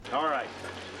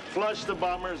Flush the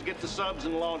bombers, get the subs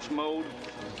in launch mode.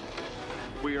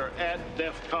 We are at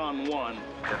DEFCON 1.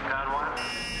 DEFCON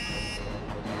 1.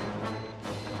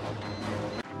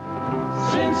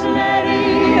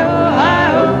 Cincinnati,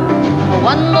 Ohio.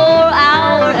 One more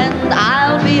hour and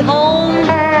I'll be home.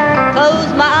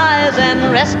 Close my eyes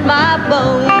and rest my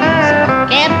bones.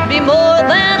 Can't be more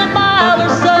than a mile or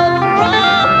so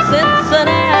from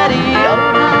Cincinnati,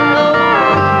 Ohio.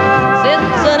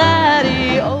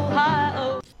 Cincinnati,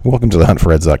 Ohio. Welcome to the Hunt for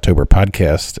Reds October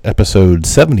podcast, episode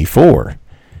 74.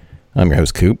 I'm your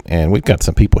host, Coop, and we've got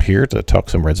some people here to talk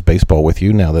some Reds baseball with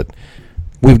you now that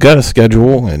we've got a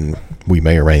schedule and we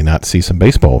may or may not see some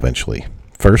baseball eventually.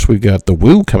 First, we've got the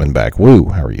Wooooo coming back.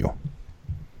 Wooooo, how are you?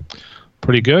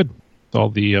 Pretty good. All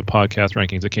the podcast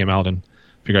rankings that came out, and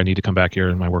figured I need to come back here,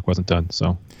 and my work wasn't done.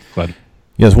 So glad.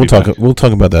 Yes, we'll talk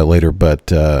about that later. But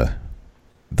the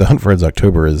Hunt for Reds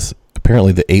October is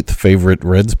apparently the 8th favorite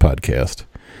Reds podcast.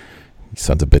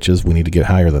 Sons of bitches, we need to get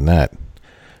higher than that.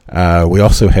 We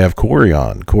also have Cory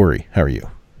on. Cory, how are you?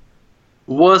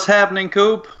 What's happening,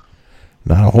 Coop?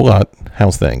 Not a whole lot.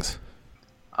 How's things?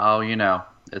 Oh,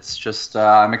 it's just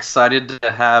I'm excited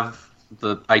to have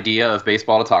the idea of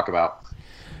baseball to talk about.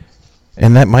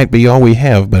 And that might be all we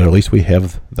have, but at least we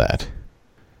have that.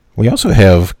 We also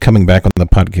have coming back on the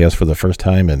podcast for the first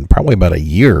time in probably about a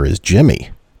year is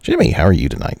Jimmy. Jimmy, how are you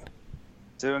tonight?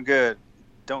 Doing good.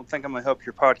 Don't think I'm going to help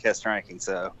your podcast rankings,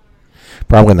 though.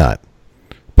 Probably not.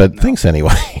 But No. thanks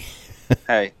anyway.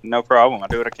 Hey, no problem. I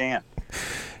do what I can.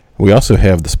 We also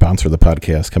have the sponsor of the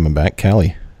podcast coming back.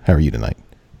 Calli, how are you tonight?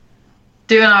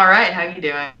 Doing all right. How you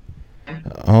doing?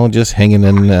 Oh, just hanging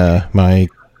in my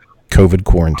COVID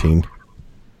quarantine.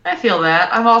 I feel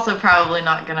that. I'm also probably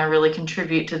not going to really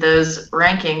contribute to those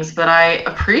rankings, but I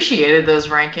appreciated those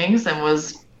rankings and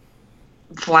was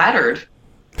flattered.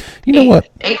 You know what?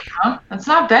 8, huh? That's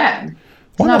not bad. It's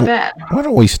Why not don't- bad. Why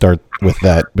don't we start with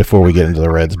that before we get into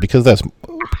the Reds? Because that's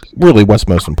really what's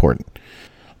most important.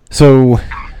 So,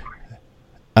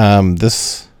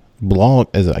 this blog,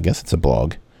 I guess it's a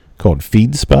blog, called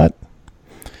FeedSpot,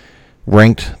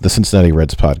 ranked the Cincinnati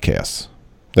Reds podcasts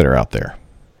that are out there.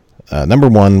 Number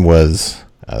one was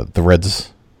the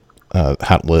Reds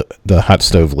the Hot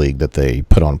Stove League that they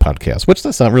put on podcasts, which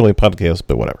that's not really a podcast,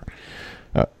 but whatever.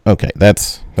 Okay,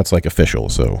 that's like official,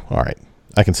 so all right.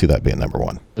 I can see that being number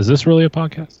one. Is this really a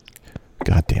podcast?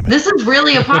 God damn it. This is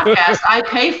really a podcast. I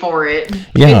pay for it.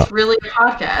 Yeah. It's really a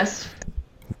podcast.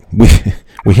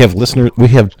 We have listeners. We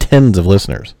have tens of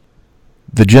listeners.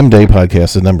 The Jim Day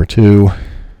podcast is number 2.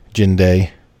 Jim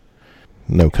Day,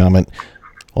 no comment.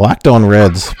 Locked on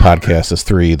Reds podcast is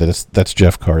 3. That's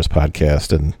Jeff Carr's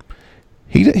podcast, and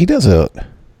he does it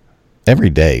every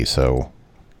day. So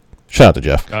shout out to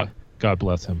Jeff. God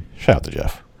bless him. Shout out to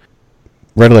Jeff.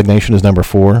 Red Leg Nation is number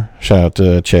 4. Shout out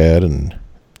to Chad and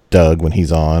Doug when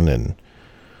he's on, and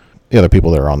the other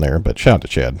people that are on there. But shout out to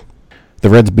Chad. The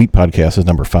Reds Beat podcast is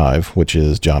number 5, which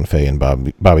is John Fay and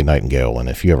Bobby Nightingale. And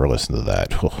if you ever listen to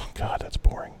that, oh God, that's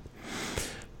boring.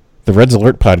 The Reds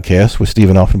Alert podcast with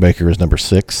Stephen Offenbaker is number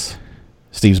 6.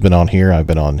 Steve's been on here. I've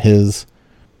been on his.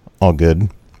 All good.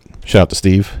 Shout out to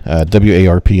Steve.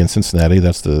 WARP in Cincinnati.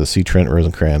 That's the C. Trent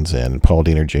Rosencrantz and Paul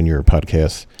Diener Jr.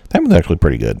 podcast. That one's actually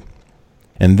pretty good.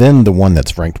 And then the one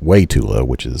that's ranked way too low,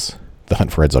 which is the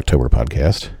Hunt for Reds October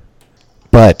podcast.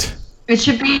 But It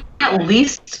should be at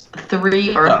least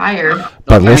 3 or higher.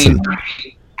 But listen,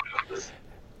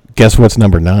 guess what's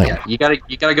number 9? Yeah, you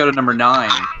gotta go to number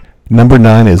 9. Number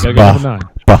 9 is Gotta go number 9.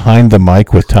 Behind the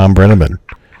Mic with Tom Brenneman.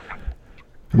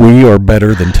 We are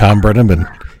better than Tom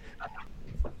Brenneman.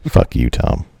 Fuck you,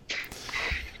 Tom.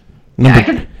 Yeah, I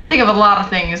can think of a lot of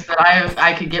things that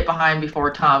I could get behind before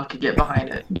Tom could get behind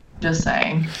it. Just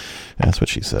saying. That's what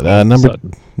she said.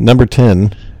 Number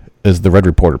 10 is the Red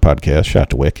Reporter podcast. Shout out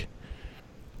to Wick.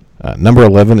 Number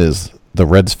 11 is the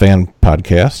Reds Fan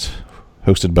podcast,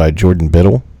 hosted by Jordan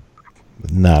Biddle.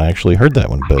 Not actually heard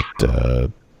that one, but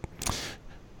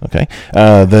okay.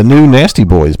 The new Nasty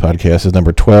Boys podcast is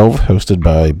number 12, hosted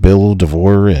by Bill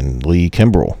DeVore and Lee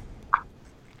Kimbrell.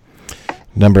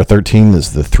 Number 13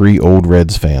 is the Three Old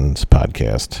Reds Fans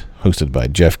podcast, hosted by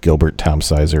Jeff Gilbert, Tom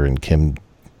Sizer, and Kim.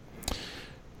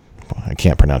 I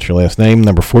can't pronounce your last name.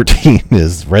 Number 14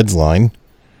 is Reds Line.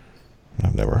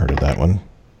 I've never heard of that one.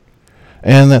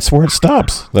 And that's where it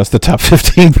stops. That's the top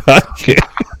 15 podcast.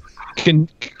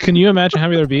 Can you imagine how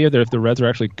there'd be if the Reds are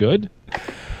actually good? I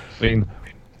mean,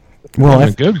 Well,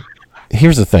 good.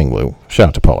 Here's the thing, Lou. Shout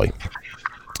out to Paulie.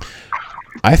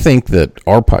 I think that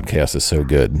our podcast is so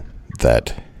good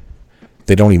that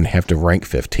they don't even have to rank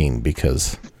 15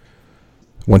 because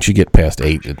once you get past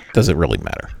 8, it doesn't really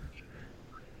matter.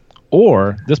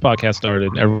 Or this podcast started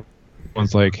and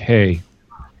everyone's like, hey,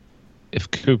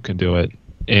 if Coop can do it,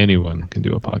 anyone can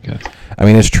do a podcast. I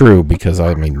mean, it's true because,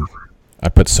 I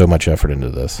put so much effort into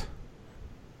this.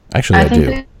 Actually, I do.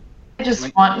 They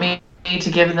just want me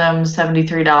to give them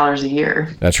 $73 a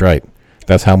year. That's right.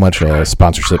 That's how much a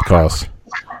sponsorship costs.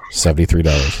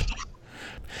 $73.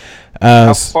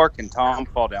 How far can Tom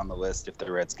fall down the list if the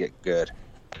Reds get good?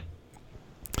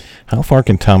 How far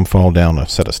can Tom fall down a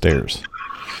set of stairs?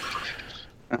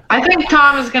 I think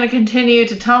Tom is going to continue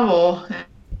to tumble,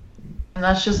 and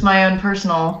that's just my own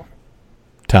personal.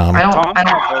 Tom. I Tom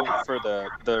don't will vote for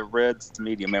the Reds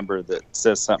media member that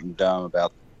says something dumb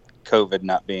about COVID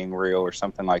not being real or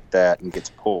something like that and gets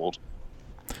pulled.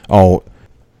 Oh.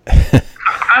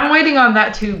 I'm waiting on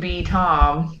that to be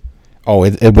Tom. Oh,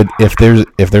 it would if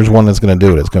there's one that's going to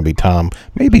do it, it's going to be Tom.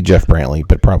 Maybe Jeff Brantley,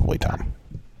 but probably Tom.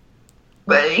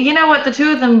 But you know what? The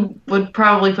two of them would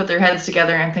probably put their heads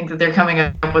together and think that they're coming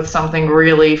up with something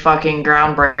really fucking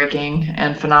groundbreaking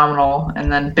and phenomenal,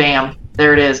 and then bam,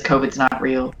 there it is. COVID's not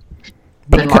real.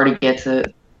 But then Marty gets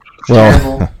it.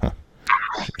 Well,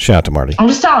 shout out to Marty. I'm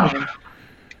just telling you.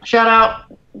 Shout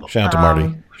out. Shout out to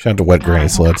Marty. Shout out to Wet Granny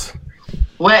Sluts.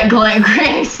 Wet Granny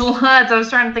Sluts. I was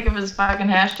trying to think of his fucking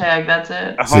hashtag. That's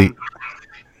it. See.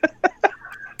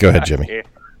 Go ahead, Jimmy.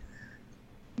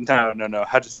 No.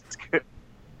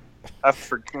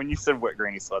 When you said Wet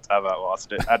Granny Sluts, I about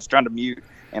lost it. I was trying to mute,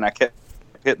 and I kept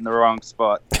hitting the wrong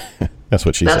spot. That's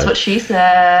what she said. That's what she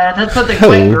said. That's what the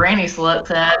Wet Granny Slut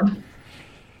said.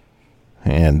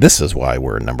 And this is why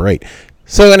we're number 8.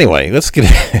 So anyway, let's get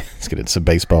into some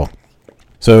baseball.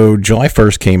 So July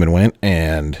 1st came and went,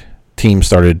 and teams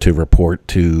started to report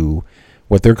to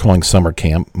what they're calling summer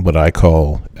camp, what I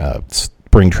call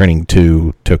spring training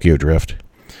to Tokyo Drift.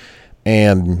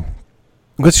 And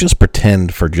let's just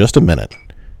pretend for just a minute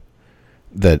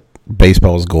that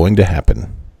baseball is going to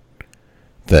happen,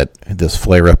 that this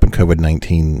flare-up in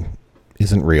COVID-19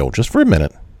 isn't real, just for a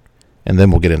minute, and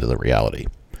then we'll get into the reality.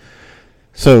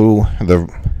 So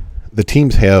the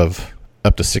teams have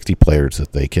up to 60 players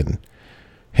that they can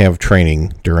have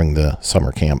training during the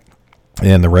summer camp.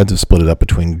 And the Reds have split it up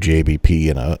between JBP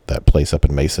and that place up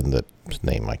in Mason that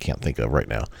name I can't think of right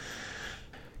now.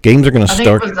 Games are going to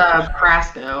start. I think it was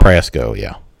Prasco. Prasco,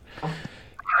 yeah.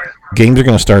 Games are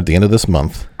going to start at the end of this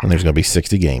month, and there's going to be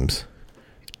 60 games.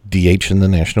 DH in the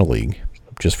National League,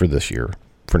 just for this year,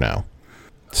 for now.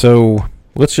 So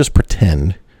let's just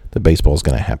pretend that baseball is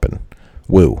going to happen.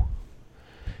 Woo.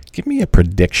 Give me a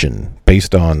prediction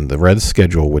based on the Reds'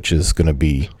 schedule, which is going to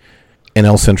be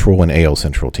NL Central and AL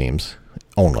Central teams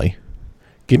only.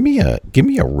 Give me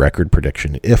a record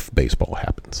prediction if baseball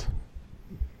happens.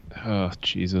 Oh,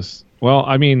 Jesus. Well,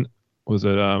 was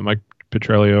it Mike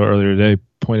Petrelio earlier today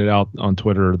pointed out on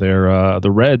Twitter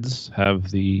the Reds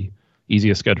have the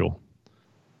easiest schedule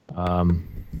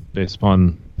based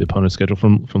upon the opponent's schedule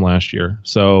from last year.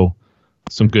 So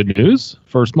some good news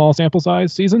for a small sample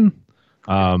size season.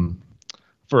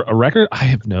 For a record,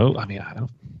 I don't.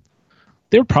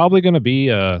 They're probably going to be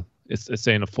it's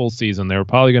saying a full season. They were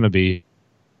probably going to be,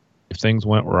 if things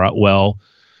went well,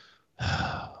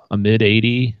 a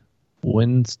mid-80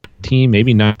 wins team,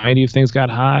 maybe 90 if things got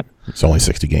hot. It's only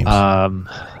 60 games.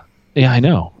 Yeah, I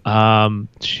know.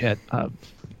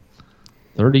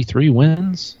 33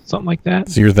 wins, something like that.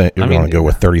 So you're going to go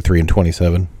with 33 and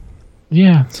 27?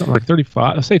 Yeah, something like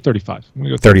 35. I'll say 35. I'm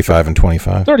going to go 35 and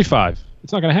 25? 35.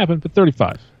 It's not going to happen, but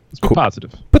 35. Let's be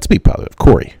positive. Let's be positive.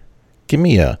 Cory, give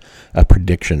me a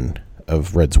prediction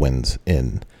of Reds wins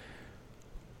in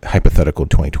hypothetical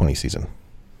 2020 season.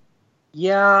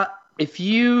 Yeah, if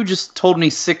you just told me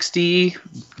 60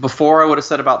 before, I would have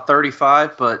said about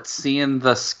 35, but seeing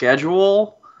the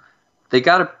schedule, they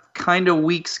got a kind of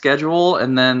weak schedule,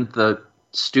 and then the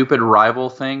stupid rival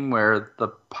thing where the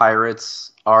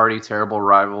Pirates' already terrible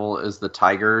rival is the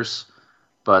Tigers,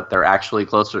 but they're actually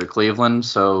closer to Cleveland,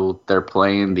 so they're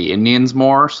playing the Indians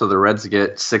more, so the Reds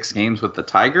get 6 games with the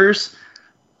Tigers.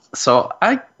 So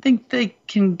I think they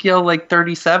can go like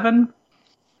 37.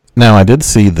 Now, I did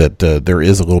see that there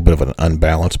is a little bit of an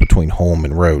unbalance between home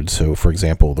and road. So, for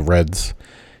example, the Reds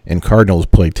and Cardinals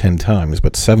play 10 times,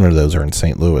 but 7 of those are in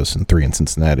St. Louis and 3 in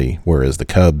Cincinnati, whereas the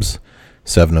Cubs,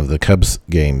 7 of the Cubs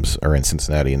games are in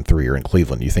Cincinnati and 3 are in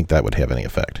Cleveland. Do you think that would have any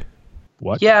effect?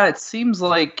 What? Yeah, it seems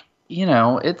like,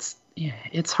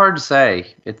 it's hard to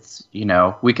say. It's,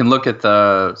 we can look at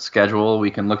the schedule,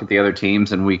 we can look at the other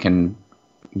teams, and we can,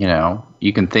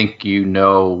 you can think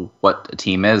what a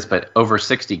team is, but over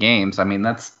 60 games,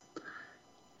 that's,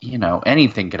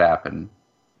 anything could happen.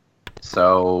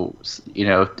 So,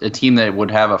 a team that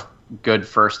would have good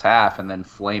first half and then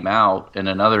flame out in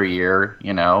another year.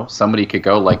 Somebody could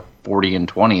go like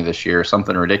 40-20 this year,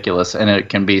 something ridiculous, and it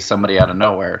can be somebody out of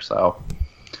nowhere. So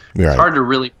it's hard to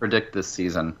really predict this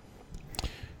season.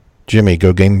 Jimmy,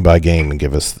 go game by game and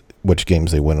give us which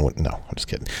games they win. No, I'm just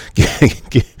kidding.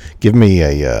 Give me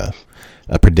a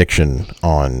prediction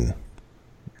on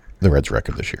the Reds'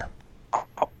 record this year.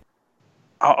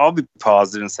 I'll be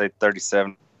positive and say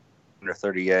 37 or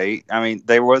 38. I mean,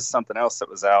 there was something else that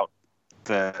was out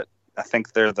that I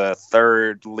think they're the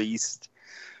third least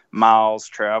miles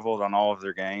traveled on all of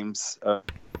their games of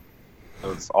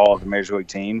all of the Major League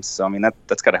teams. So, I mean,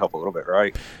 that's got to help a little bit,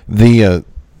 right?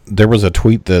 There was a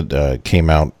tweet that came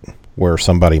out where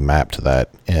somebody mapped that,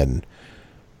 and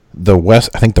I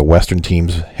think the Western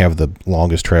teams have the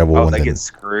longest travel. Oh, they get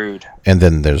screwed. And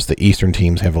then there's the Eastern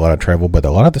teams have a lot of travel, but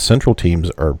a lot of the Central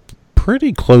teams are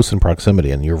pretty close in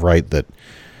proximity. And you're right that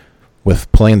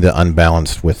with playing the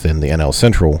unbalanced within the NL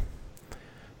Central,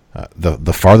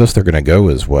 the farthest they're going to go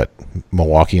is what,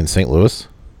 Milwaukee and St. Louis?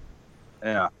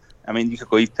 Yeah. I mean, you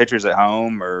could leave pitchers at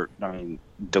home or,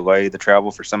 delay the travel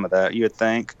for some of that, you would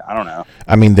think. I don't know.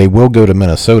 I mean, they will go to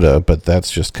Minnesota, but that's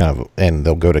just kind of, and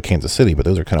they'll go to Kansas City, but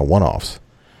those are kind of one-offs.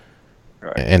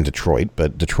 Right. And Detroit,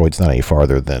 but Detroit's not any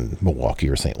farther than Milwaukee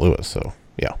or St. Louis, so,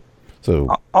 yeah.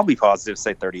 So I'll be positive,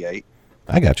 say 38.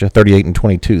 I got you. 38 and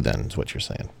 22 then is what you're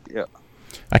saying. Yeah.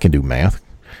 I can do math.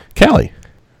 Calli,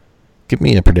 give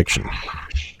me a prediction.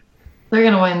 They're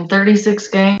going to win 36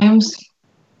 games,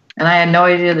 and I had no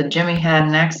idea that Jimmy had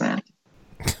an accent.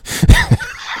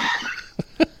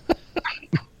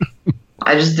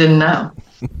 I just didn't know.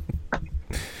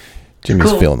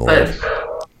 Jimmy's feeling the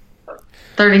love.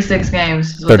 36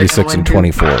 games. 36 and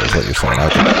 24 is what you're saying.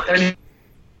 Okay.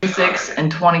 36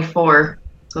 and 24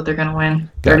 is what they're going to win.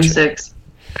 Gotcha. 36.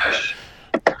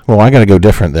 Well, I got to go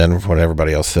different than what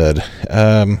everybody else said.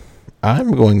 I'm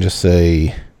going to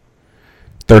say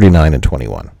 39 and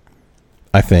 21.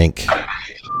 I think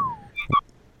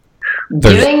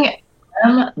giving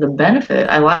them the benefit.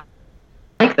 I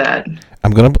like that.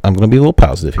 I'm gonna be a little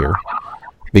positive here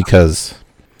because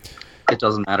it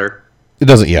doesn't matter. It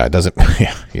doesn't. Yeah, it doesn't.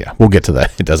 Yeah. We'll get to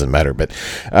that. It doesn't matter. But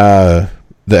the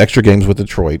extra games with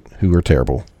Detroit, who are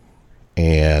terrible,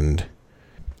 and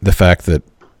the fact that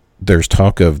there's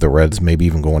talk of the Reds maybe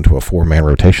even going to a 4-man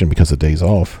rotation because of days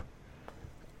off.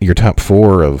 Your top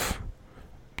 4 of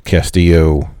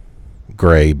Castillo,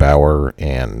 Gray, Bauer,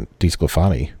 and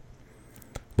DeSclafani,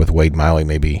 with Wade Miley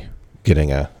maybe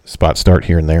getting a spot start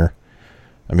here and there.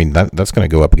 I mean, that's going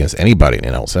to go up against anybody in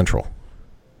NL Central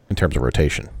in terms of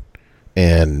rotation.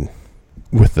 And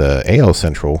with the AL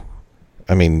Central,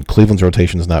 I mean, Cleveland's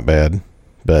rotation is not bad,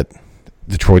 but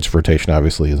Detroit's rotation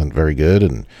obviously isn't very good,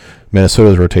 and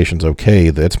Minnesota's rotation's okay.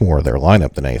 That's more of their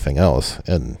lineup than anything else.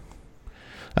 And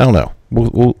I don't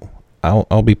know.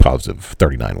 I'll be positive.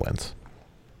 39 wins.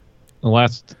 The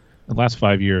last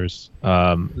 5 years,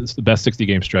 the best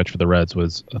 60-game stretch for the Reds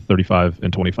was 35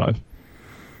 and 25.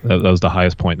 That was the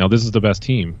highest point. Now this is the best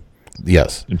team.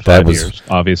 Yes, in 5 years,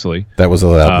 obviously. That was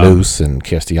Moose and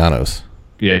Castellanos.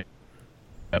 Yeah.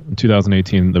 In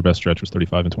 2018, their best stretch was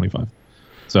 35 and 25.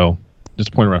 So just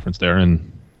a point of reference there,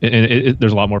 and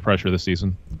there's a lot more pressure this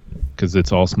season because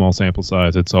it's all small sample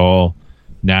size. It's all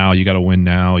now. You got to win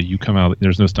now. You come out.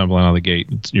 There's no stumbling out of the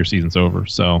gate. Your season's over.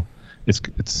 So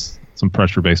it's some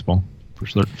pressure baseball for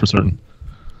certain.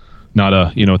 Not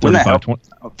a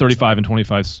 35 and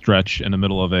 25 stretch in the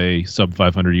middle of a sub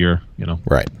 500 year.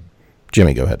 Right.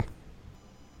 Jimmy, go ahead.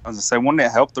 I was going to say, wouldn't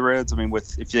it help the Reds? I mean,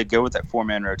 if you go with that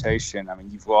 4-man rotation, I mean,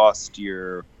 you've lost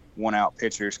your one-out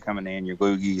pitchers coming in, your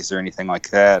loogies or anything like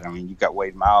that. I mean, you've got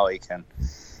Wade Miley can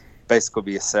basically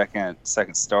be a second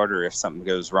starter if something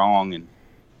goes wrong and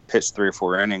pitch 3 or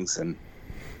 4 innings. And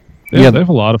they have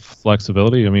a lot of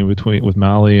flexibility. I mean, with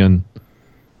Miley and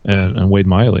Wade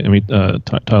Miley. I mean,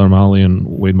 Tyler Miley and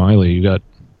Wade Miley. You got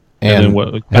and then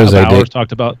what Bowers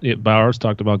talked about. Bowers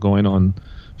talked about going on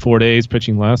 4 days,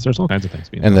 pitching less. There's all kinds of things.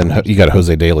 And then you got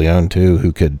Jose De Leon too,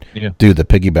 who could do the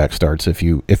piggyback starts if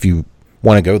you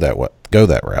want to go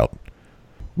that route.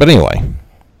 But anyway,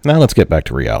 now let's get back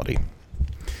to reality.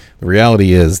 The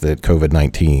reality is that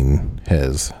COVID-19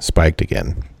 has spiked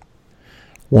again.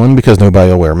 1, because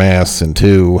nobody will wear masks, and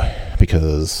 2,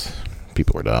 because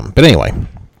people are dumb. But anyway,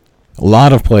 a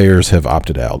lot of players have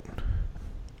opted out.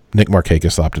 Nick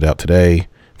Markakis opted out today.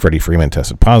 Freddie Freeman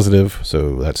tested positive,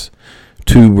 so that's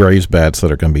 2 Braves bats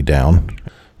that are going to be down.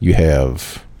 You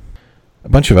have a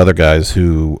bunch of other guys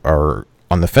who are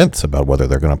on the fence about whether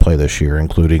they're going to play this year,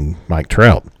 including Mike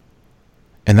Trout.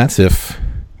 And that's if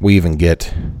we even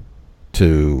get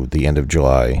to the end of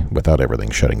July without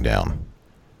everything shutting down.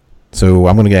 So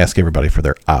I'm going to ask everybody for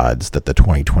their odds that the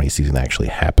 2020 season actually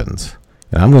happens.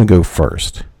 And I'm going to go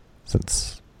first,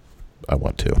 since I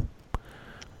want to.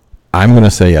 I'm going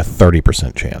to say a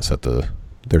 30% chance that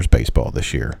there's baseball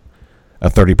this year. A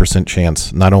 30%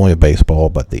 chance not only of baseball,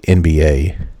 but the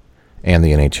NBA and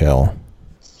the NHL.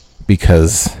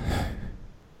 Because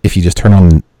if you just turn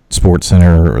on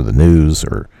SportsCenter or the news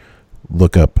or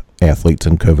look up athletes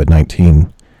and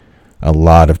COVID-19, a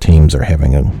lot of teams are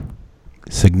having a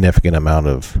significant amount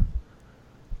of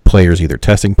players either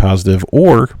testing positive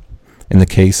or, in the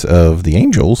case of the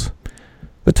Angels,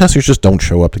 the testers just don't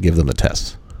show up to give them the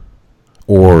tests.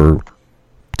 Or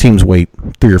teams wait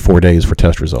 3 or 4 days for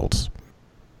test results,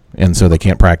 and so they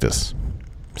can't practice.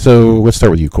 So let's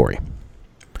start with you, Cory.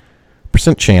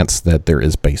 Percent chance that there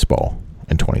is baseball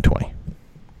in 2020.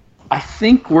 I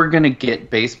think we're going to get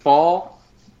baseball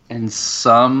in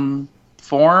some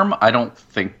form. I don't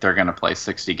think they're going to play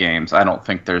 60 games. I don't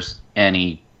think there's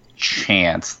any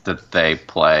chance that they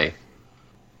play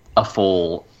a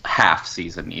full half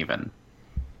season even.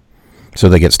 So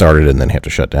they get started and then have to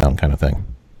shut down kind of thing.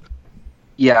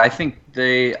 Yeah, I think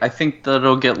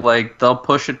that'll get they'll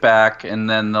push it back and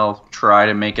then they'll try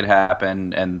to make it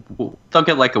happen and they'll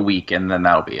get like a week and then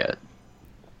that'll be it.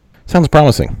 Sounds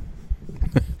promising.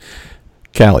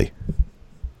 Calli,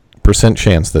 percent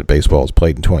chance that baseball is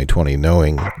played in 2020,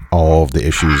 knowing all of the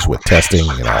issues with testing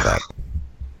and all that.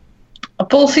 A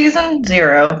full season?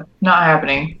 0. Not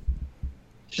happening.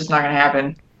 It's just not going to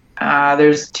happen.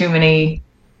 There's too many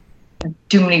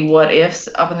what ifs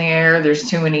up in the air. There's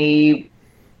too many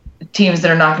teams that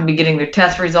are not going to be getting their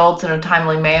test results in a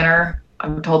timely manner.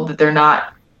 I'm told that they're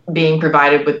not being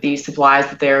provided with the supplies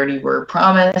that they already were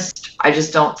promised. I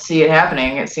just don't see it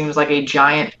happening. It seems like a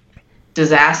giant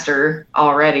disaster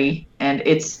already, and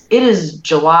it is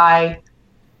July.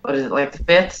 What is it, like the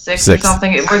 5th, 6th or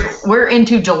something? We're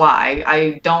into July.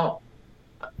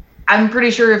 I'm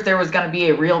pretty sure if there was going to be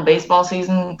a real baseball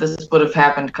season, this would have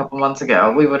happened a couple months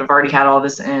ago. We would have already had all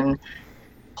this in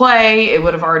play. It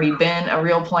would have already been a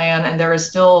real plan, and there is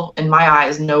still, in my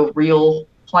eyes, no real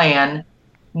plan,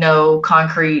 no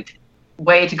concrete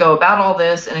way to go about all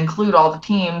this and include all the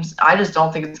teams. I just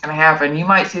don't think it's going to happen. You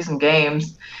might see some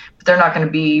games, but they're not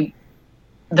going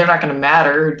to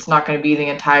matter. It's not going to be the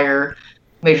entire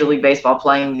Major League Baseball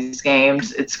playing these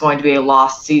games. It's going to be a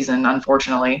lost season,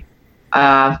 unfortunately.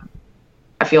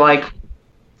 I feel like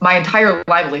my entire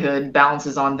livelihood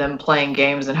balances on them playing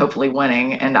games and hopefully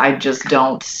winning, and I just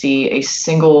don't see a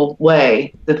single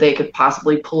way that they could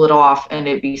possibly pull it off and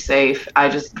it be safe. I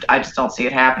just don't see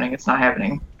it happening. It's not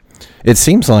happening. It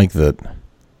seems like that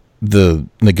the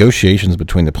negotiations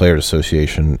between the Players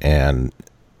Association and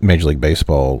Major League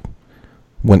Baseball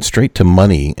went straight to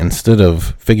money instead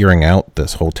of figuring out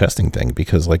this whole testing thing,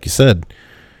 because like you said,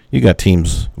 you got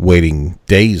teams waiting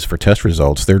days for test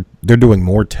results. They're doing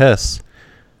more tests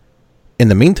in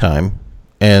the meantime,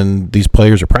 and these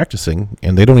players are practicing,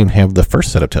 and they don't even have the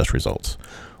first set of test results.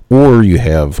 Or you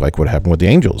have like what happened with the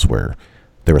Angels, where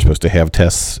they were supposed to have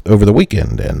tests over the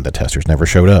weekend, and the testers never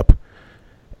showed up.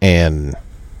 And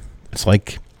it's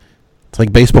like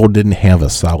baseball didn't have a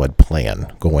solid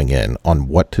plan going in on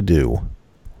what to do.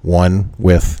 One,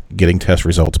 with getting test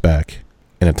results back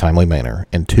in a timely manner,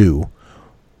 and two,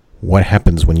 what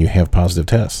happens when you have positive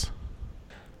tests?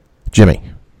 Jimmy,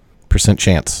 percent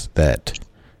chance that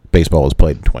baseball is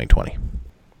played in 2020.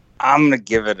 I'm going to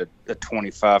give it a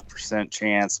 25%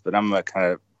 chance, but I'm going to kind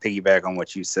of piggyback on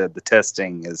what you said. The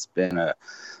testing has been a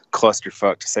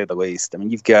clusterfuck, to say the least. I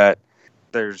mean,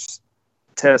 there's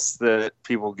tests that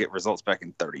people get results back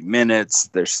in 30 minutes.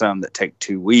 There's some that take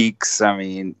 2 weeks. I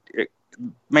mean,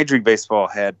 Major League Baseball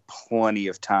had plenty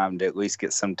of time to at least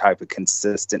get some type of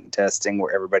consistent testing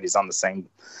where everybody's on the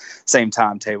same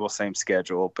timetable, same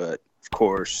schedule. But of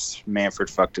course, Manfred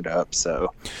fucked it up.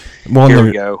 So here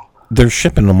we go. They're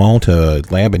shipping them all to a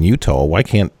lab in Utah. Why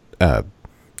can't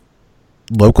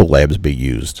local labs be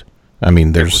used? I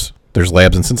mean, there's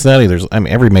labs in Cincinnati.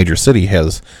 Every major city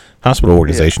has hospital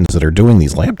organizations that are doing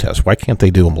these lab tests. Why can't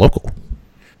they do them local?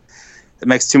 It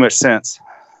makes too much sense.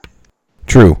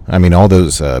 True. I mean, all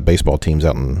those baseball teams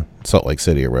out in Salt Lake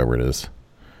City or wherever it is.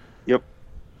 Yep.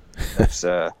 That's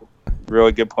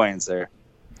really good plans there.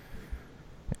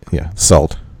 Yeah,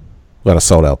 salt. A lot of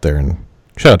salt out there, and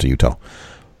shout out to Utah.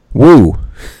 Woo!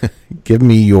 Give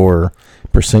me your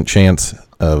percent chance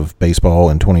of baseball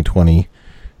in 2020,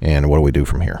 and what do we do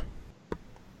from here?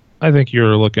 I think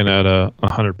you're looking at a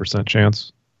 100%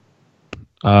 chance.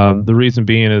 The reason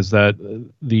being is that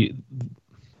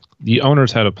the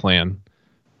owners had a plan,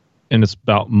 and it's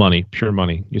about money, pure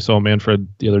money. You saw Manfred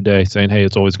the other day saying, hey,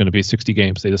 it's always going to be 60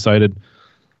 games. They decided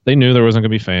They knew there wasn't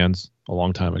going to be fans a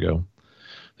long time ago.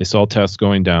 They saw tests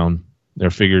going down. They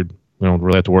figured we don't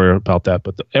really have to worry about that.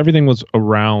 But everything was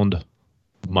around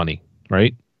money,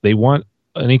 right? They want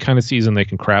any kind of season they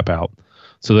can crap out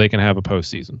so they can have a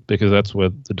postseason because that's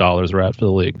what the dollars are at for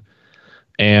the league.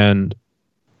 And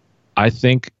I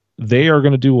think they are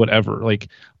going to do whatever. Like,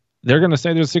 they're going to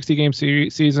say there's a 60-game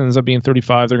season, ends up being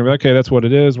 35. They're going to be like, okay, that's what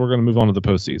it is. We're going to move on to the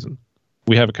postseason.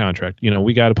 We have a contract.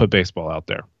 We got to put baseball out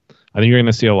there. I think you're going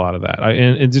to see a lot of that.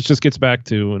 And it just gets back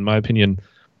to, in my opinion,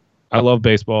 I love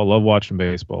baseball. I love watching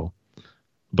baseball.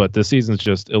 But this season's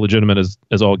just illegitimate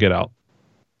as all get out.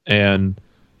 And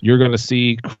you're going to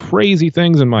see crazy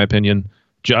things, in my opinion,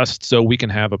 just so we can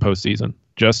have a postseason,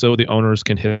 just so the owners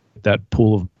can hit that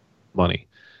pool of money.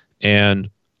 And,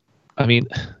 I mean,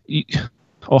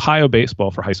 Ohio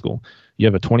baseball for high school, you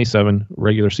have a 27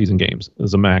 regular season games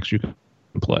as a max you can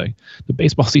play. The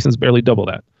baseball season's barely double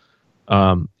that.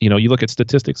 You look at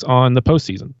statistics on the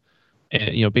postseason,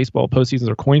 and baseball postseasons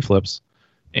are coin flips.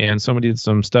 And somebody did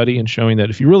some study and showing that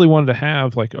if you really wanted to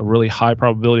have like a really high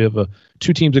probability of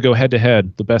two teams to go head to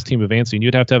head, the best team advancing,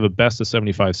 you'd have to have a best of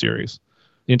 75 series,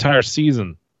 the entire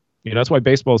season. That's why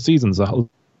baseball season's as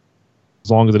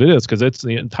long as it is, because it's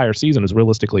the entire season is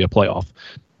realistically a playoff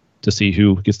to see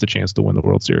who gets the chance to win the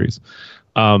World Series.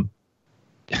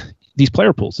 These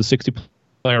player pools, the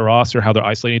 60-player roster, how they're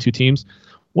isolating two teams.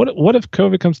 What if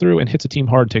COVID comes through and hits a team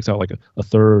hard, takes out like a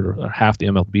third or half the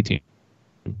MLB team?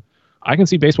 I can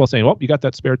see baseball saying, well, you got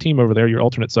that spare team over there, your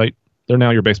alternate site. They're now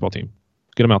your baseball team.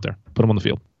 Get them out there. Put them on the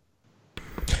field.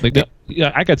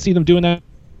 I could see them doing that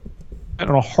in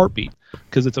a heartbeat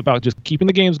because it's about just keeping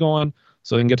the games going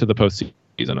so they can get to the postseason.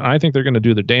 And I think they're going to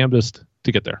do their damnedest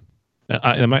to get there.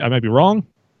 I might be wrong,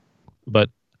 but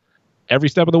every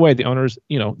step of the way, the owners,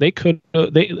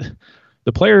 the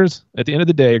players at the end of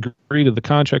the day agree to the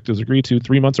contract was agreed to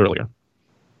 3 months earlier.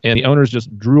 And the owners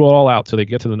just drew it all out till they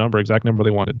get to the exact number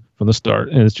they wanted from the start.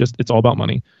 And it's all about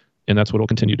money. And that's what it'll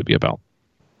continue to be about.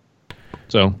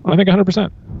 So I think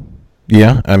 100%.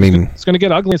 Yeah, I mean, it's going to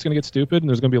get ugly. It's going to get stupid. And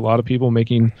there's going to be a lot of people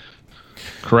making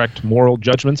correct moral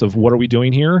judgments of what are we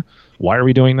doing here? Why are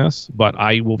we doing this? But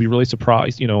I will be really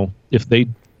surprised,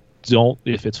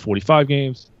 if it's 45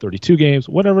 games, 32 games,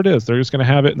 whatever it is, they're just going to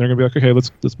have it, and they're going to be like, okay,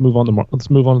 let's move on to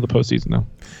the postseason now.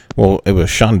 Well, it was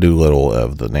Sean Doolittle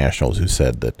of the Nationals who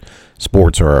said that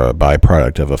sports are a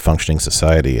byproduct of a functioning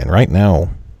society, and right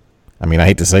now, I mean, I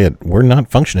hate to say it, we're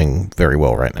not functioning very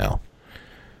well right now.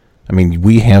 I mean,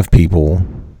 we have people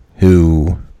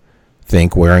who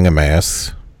think wearing a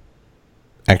mask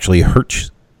actually hurts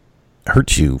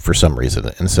you for some reason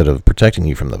instead of protecting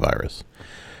you from the virus.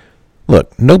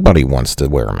 Look, nobody wants to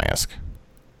wear a mask,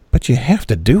 but you have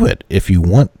to do it if you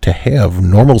want to have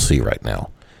normalcy right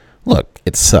now. Look,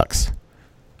 it sucks.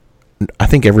 I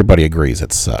think everybody agrees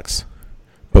it sucks.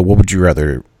 But what would you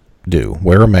rather do?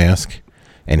 Wear a mask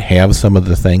and have some of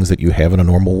the things that you have in a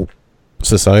normal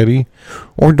society,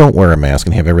 or don't wear a mask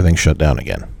and have everything shut down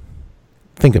again?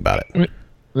 Think about it. I mean,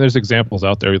 there's examples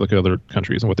out there. You look at other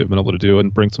countries and what they've been able to do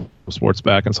and bring some sports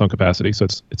back in some capacity, so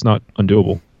it's not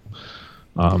undoable.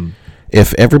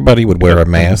 If everybody would wear a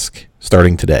mask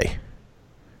starting today,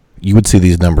 you would see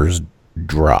these numbers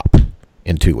drop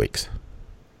in 2 weeks.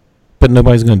 But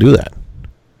nobody's going to do that.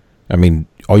 I mean,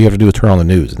 all you have to do is turn on the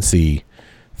news and see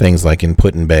things like in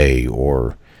Put in Bay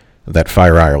or that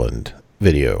Fire Island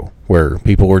video where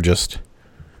people were just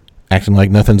acting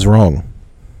like nothing's wrong.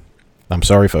 I'm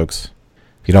sorry, folks.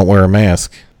 If you don't wear a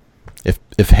mask,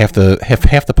 if half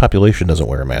the population doesn't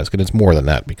wear a mask, and it's more than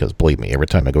that because, believe me, every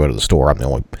time I go to the store, I'm the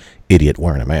only idiot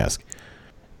wearing a mask.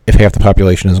 If half the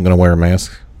population isn't going to wear a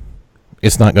mask,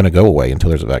 it's not going to go away until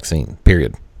there's a vaccine,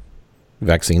 period.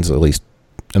 Vaccine's at least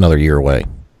another year away.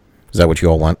 Is that what you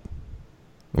all want?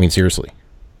 I mean, seriously.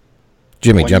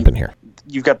 Jimmy, jump in here.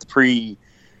 You've got the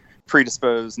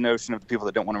predisposed notion of the people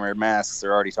that don't want to wear masks.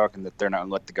 They're already talking that they're not going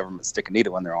to let the government stick a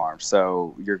needle in their arm.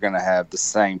 So you're going to have the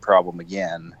same problem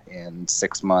again in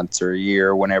 6 months or a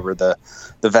year whenever the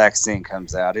vaccine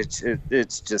comes out.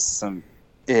 It's just some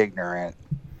ignorant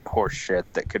horse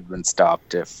shit that could have been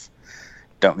stopped if,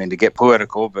 don't mean to get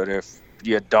political, but if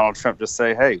you had Donald Trump just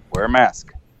say, hey, wear a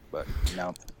mask. But,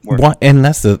 Why, and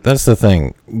that's the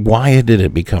thing. Why did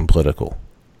it become political?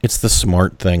 It's the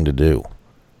smart thing to do.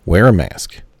 Wear a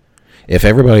mask. If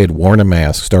everybody had worn a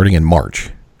mask starting in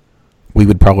March, we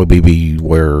would probably be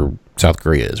where South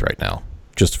Korea is right now.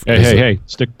 Just hey,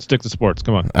 stick to sports.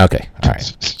 Come on. Okay, all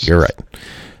right. You're right.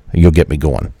 You'll get me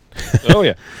going. Oh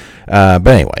yeah. But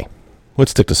anyway,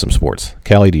 let's stick to some sports.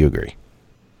 Calli, do you agree?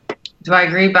 Do I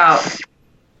agree about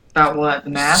About what? The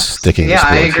masks? Sticking to Yeah,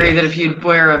 I sports, agree yeah. that if you'd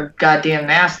wear a goddamn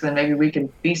mask, then maybe we could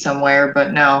be somewhere.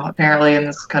 But no, apparently in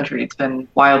this country it's been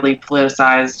wildly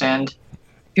politicized. And if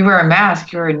you wear a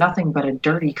mask, you're nothing but a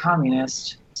dirty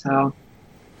communist. So,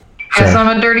 guess So-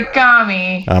 I'm a dirty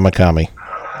commie. I'm a commie.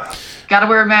 Gotta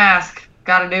wear a mask.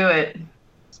 Gotta do it.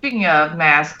 Speaking of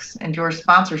masks and your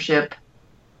sponsorship,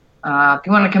 if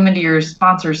you want to come into your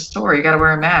sponsor's store, you gotta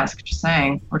wear a mask. Just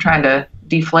saying. We're trying to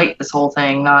deflate this whole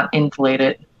thing, not inflate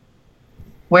it.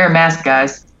 Wear a mask,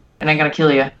 guys. It ain't gonna kill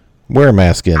you. Wear a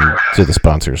mask in to the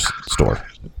sponsor's store.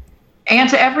 And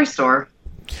to every store.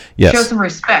 Yes. Show some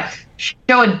respect. Show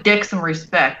a dick some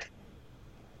respect.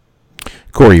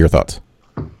 Cory, your thoughts?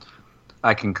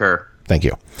 I concur. Thank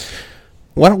you.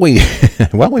 Why don't we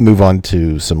move on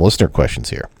to some listener questions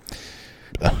here?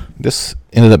 This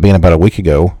ended up being about a week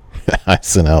ago. I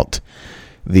sent out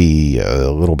the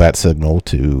little bat signal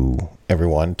to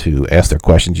everyone to ask their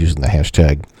questions using the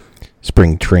hashtag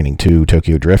Spring Training 2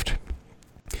 Tokyo Drift.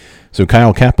 So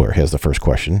Kyle Kapler has the first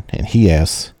question, and he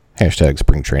asks, hashtag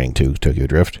Spring Training 2 Tokyo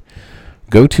Drift,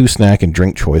 go-to snack and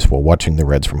drink choice while watching the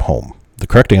Reds from home. The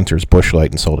correct answer is Busch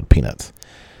Light and salted peanuts.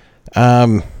 I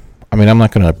mean, I'm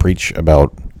not going to preach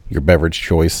about your beverage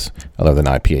choice, other than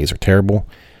IPAs are terrible.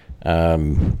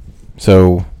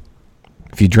 So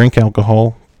if you drink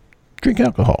alcohol, drink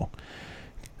alcohol.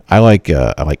 I like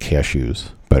cashews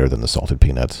better than the salted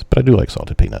peanuts, but I do like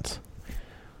salted peanuts.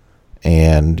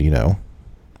 And, you know,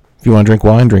 if you want to drink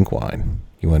wine, drink wine.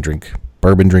 You want to drink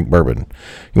bourbon, drink bourbon.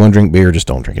 You want to drink beer, just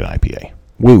don't drink an IPA.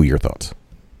 Woo, your thoughts?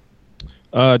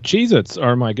 Cheez-Its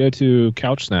are my go-to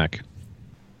couch snack.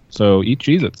 So eat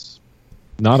Cheez-Its.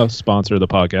 Not a sponsor of the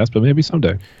podcast, but maybe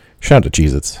someday. Shout out to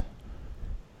Cheez-Its.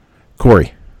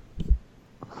 Cory.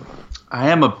 I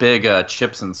am a big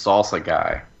chips and salsa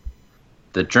guy.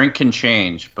 The drink can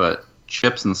change, but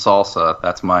chips and salsa,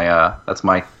 that's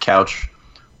my couch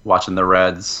watching the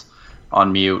Reds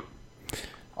on mute,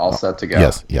 all set to go.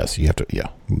 Yes, you have to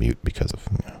mute because of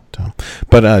Tom.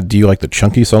 But do you like the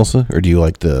chunky salsa or do you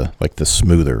like the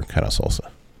smoother kind of salsa?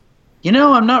 You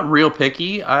know, I'm not real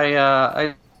picky.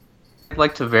 I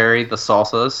like to vary the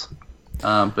salsas,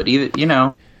 but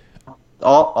either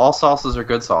all salsas are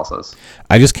good salsas.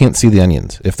 I just can't see the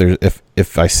onions.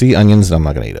 If I see onions, I'm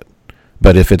not gonna eat it.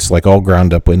 But if it's like all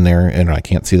ground up in there and I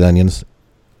can't see the onions,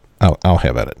 I'll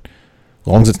have at it. As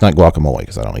long as it's not guacamole,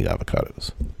 because I don't eat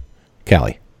avocados.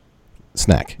 Calli,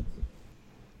 snack.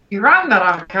 You're wrong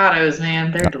about avocados,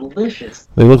 man. They're delicious.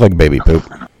 They look like baby poop.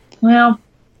 Well,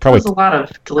 Probably. there's a lot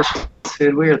of delicious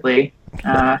food, weirdly.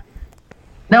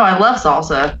 No, I love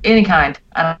salsa. Any kind.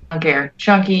 I don't care.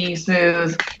 Chunky,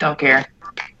 smooth, don't care.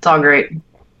 It's all great.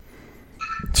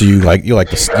 So you like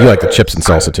the chips and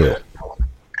salsa too?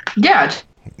 Yeah,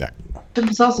 Yeah, chips and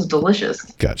salsa is delicious.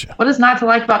 gotcha. What is not to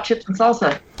like about chips and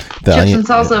salsa? The Chips onion- and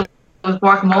salsa with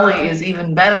guacamole is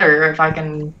even better if I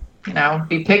can,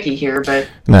 be picky here, but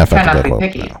Nah, try fuck not to be guacamole.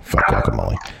 picky. No, fuck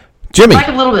guacamole. Jimmy. I like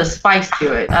a little bit of spice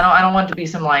to it. I don't want it to be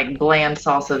some like bland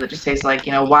salsa that just tastes like,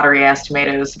 watery ass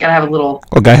tomatoes. You gotta have a little,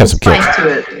 Well, gotta have some spice kick. to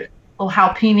it. A little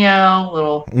jalapeno,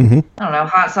 little Mm-hmm. I don't know,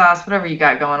 hot sauce, whatever you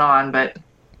got going on, but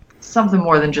something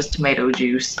more than just tomato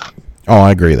juice. Oh,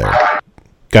 I agree there.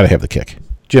 Gotta have the kick.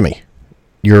 Jimmy,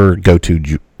 your go-to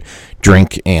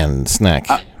drink and snack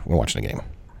when watching a game.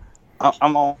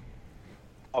 I'm all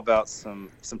about some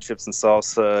chips and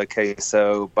salsa,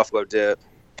 queso, buffalo dip.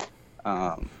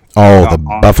 Oh, the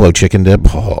buffalo chicken dip.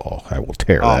 Oh, I will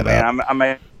tear Oh that man, up. I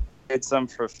made some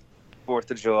for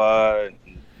 4th of July.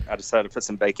 And I decided to put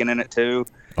some bacon in it too.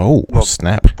 Oh, Well,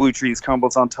 snap. Blue cheese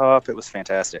crumbles on top. It was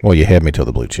fantastic. Well, you had me till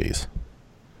the blue cheese.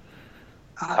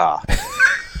 Ah.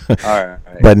 All right.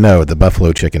 But no, the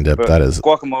buffalo chicken dip, But that is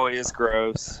guacamole is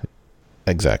gross.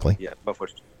 exactly. Yeah, buffalo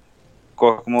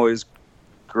guacamole is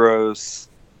gross.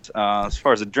 As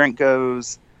far as the drink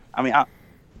goes, I mean,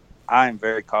 I am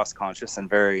very cost conscious and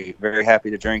very, very happy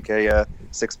to drink a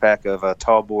 6-pack of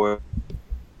Tall Boy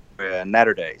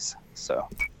Natter Days. So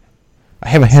I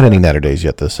haven't had any Natter Days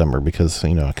yet this summer because,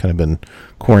 I kind of been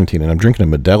quarantining. I'm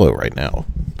drinking a Modelo right now.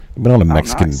 I've been on a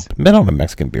nice.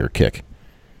 Mexican beer kick.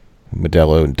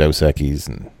 Modelo and Dos Equis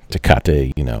and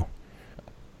Tecate,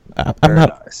 I'm very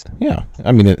not, nice. yeah.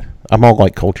 I mean, I'm all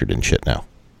like cultured and shit now.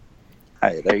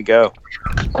 Hey, there you go.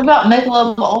 What about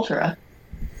Michelob Ultra?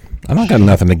 I don't got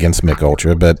nothing against Mick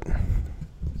Ultra, but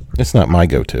it's not my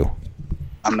go-to.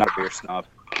 I'm not a beer snob.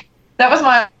 That was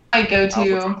my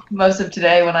go-to most of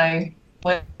today when I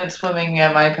went swimming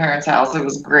at my parents' house. It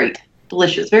was great.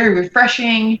 Delicious. Very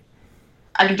refreshing.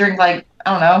 I could drink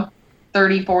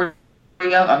 30, 40 of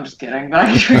them. I'm just kidding. But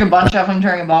I could drink a bunch of them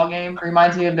during a ball game.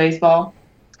 Reminds me of baseball.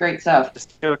 It's great stuff.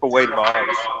 Just feel like a weight of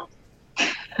ours.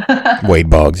 Wade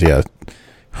Boggs, yeah.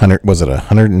 Was it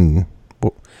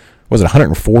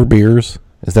 104 beers?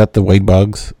 Is that the Wade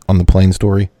Boggs on the plane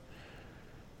story?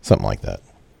 Something like that.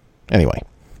 Anyway.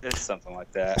 It's something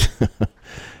like that.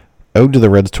 Ode to the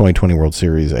Reds 2020 World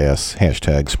Series asks,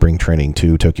 hashtag Spring Training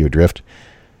 2 Tokyo Drift.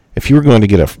 If you were going to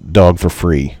get a dog for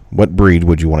free, what breed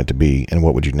would you want it to be, and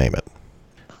what would you name it?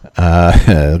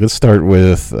 Let's start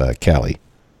with Calli.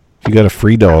 If you got a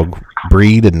free dog,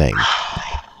 breed and name.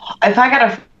 If I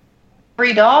got a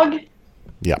free dog?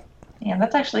 Yeah. Man,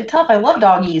 that's actually tough. I love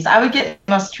doggies. I would get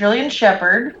an Australian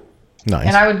Shepherd. Nice.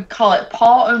 And I would call it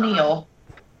Paul O'Neill.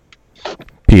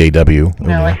 P-A-W.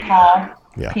 Like Paul.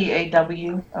 Yeah.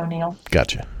 P-A-W O'Neill.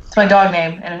 Gotcha. It's my dog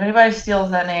name. And if anybody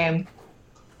steals that name,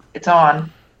 it's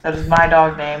on. That is my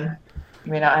dog name.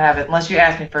 You may not have it. Unless you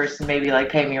ask me first and maybe like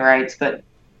pay me rights. But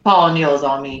Paul O'Neill is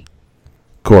on me.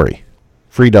 Cory.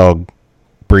 Free dog,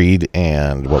 breed,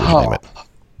 and what would you name it?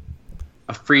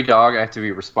 A free dog, I have to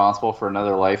be responsible for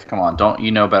another life. Come on, don't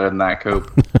you know better than that,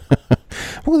 Coop?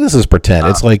 Well, this is pretend.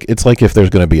 It's like if there's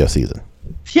going to be a season.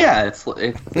 Yeah,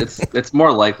 it's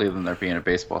more likely than there being a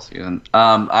baseball season.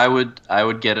 I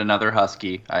would get another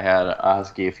husky. I had a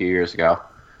husky a few years ago,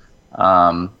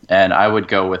 and I would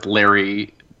go with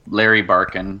Larry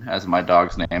Barkin as my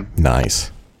dog's name.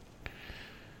 Nice.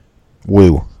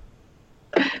 Woo.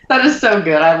 That is so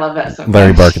good. I love that so much.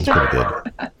 Larry Barkin's pretty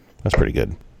good. That's pretty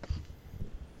good.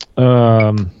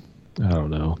 I don't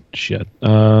know. Shit.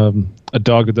 A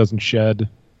dog that doesn't shed,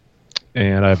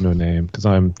 and I have no name because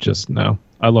I'm just no.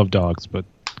 I love dogs, but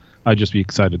I'd just be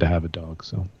excited to have a dog.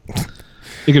 So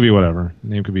it could be whatever. The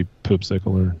name could be Poopsicle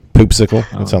or Poopsicle.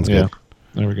 That sounds good.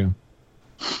 There we go.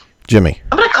 Jimmy.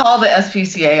 I'm gonna call the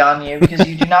SPCA on you because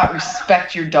you do not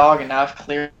respect your dog enough.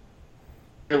 Clearly,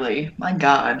 my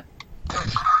God.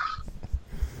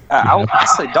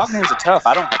 Honestly, dog names are tough.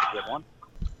 I don't have a good one.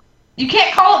 You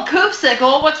can't call it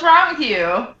Coopsicle. What's wrong with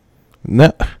you?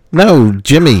 No,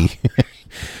 Jimmy.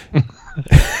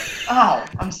 Oh,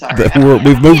 I'm sorry.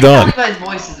 We've moved on. You guys'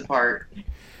 voices apart.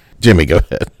 Jimmy, go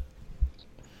ahead.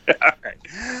 All right.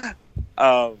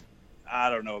 I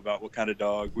don't know about what kind of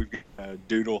dog. We've got a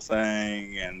doodle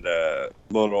thing and a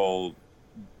little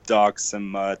dachshund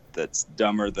mutt that's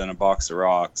dumber than a box of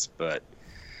rocks, but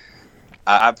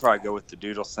I'd probably go with the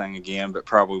doodle thing again, but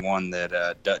probably one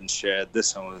that doesn't shed.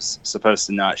 This one was supposed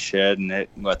to not shed, and it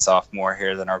lets off more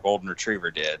hair than our golden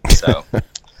retriever did. So,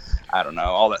 I don't know.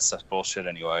 All that stuff's bullshit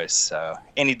anyway. So,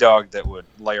 any dog that would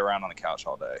lay around on the couch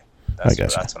all day, that's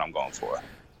what I'm going for.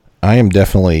 I am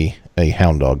definitely a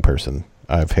hound dog person.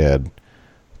 I've had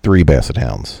 3 basset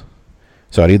hounds.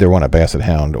 So, I'd either want a basset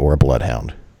hound or a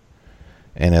bloodhound.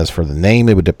 And as for the name,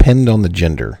 it would depend on the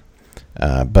gender.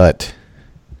 But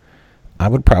I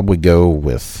would probably go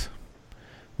with,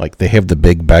 like, they have the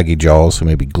big baggy jaws, so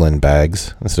maybe Glenn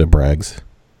Baggs instead of Braggs.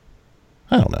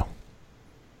 I don't know.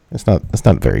 It's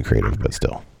not very creative, but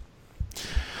still.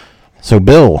 So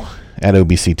Bill at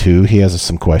OBC2, he has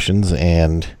some questions,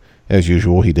 and as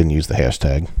usual, he didn't use the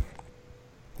hashtag.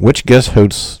 Which guest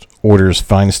host orders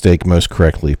fine steak most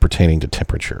correctly pertaining to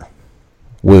temperature?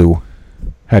 Woo,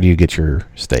 how do you get your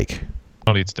steak? I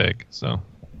don't eat steak, so.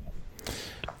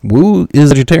 Woo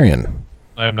is vegetarian.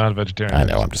 I am not a vegetarian. I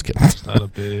know, I'm just kidding. I'm just not a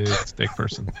big steak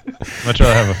person. Much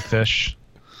rather have a fish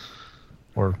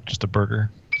or just a burger.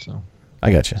 So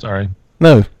I got you. Sorry.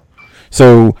 No.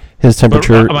 So his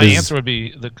temperature my is... answer would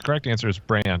be, the correct answer is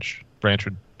Branch. Branch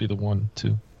would be the one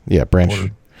to Yeah, Branch.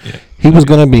 order. Yeah. He was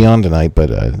going to be on tonight,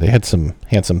 but they had some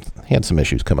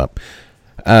issues come up.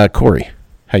 Cory,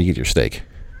 how do you get your steak?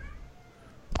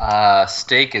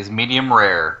 Steak is medium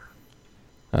rare.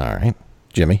 All right.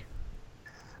 Jimmy?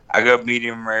 I go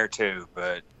medium rare too,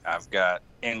 but I've got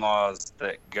in-laws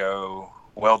that go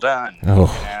well done and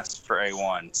ask for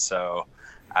A1. So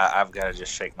I've got to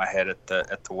just shake my head at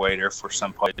the waiter for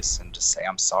some place and just say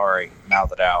I'm sorry,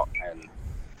 mouth it out, and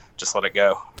just let it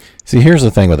go. See, here's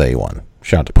the thing with A1.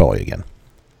 Shout out to Paulie again.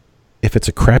 If it's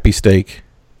a crappy steak,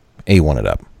 A1 it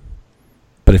up.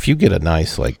 But if you get a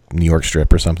nice, like, New York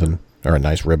strip or something, or a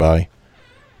nice ribeye,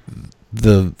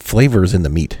 the flavor is in the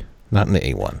meat, not in the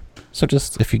A1. So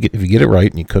just if you get it right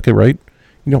and you cook it right,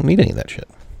 you don't need any of that shit.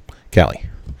 Calli,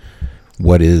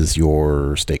 what is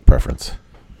your steak preference?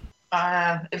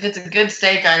 If it's a good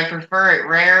steak, I prefer it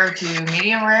rare to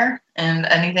medium rare, and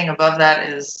anything above that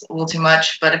is a little too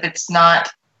much. But if it's not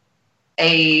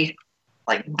a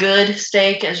good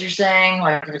steak, as you're saying,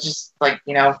 like if it's just like,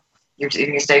 you're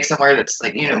eating a steak somewhere that's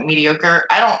like, mediocre,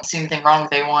 I don't see anything wrong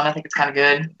with A1. I think it's kind of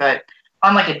good. But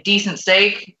on like a decent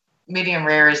steak, medium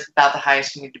rare is about the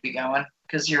highest you need to be going,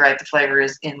 because you're right, the flavor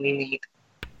is in the meat.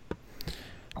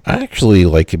 I actually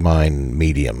like mine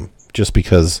medium. just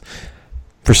because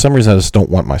for some reason I just don't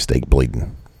want my steak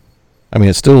bleeding. I mean,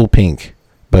 it's still pink,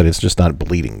 but it's just not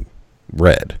bleeding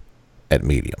red at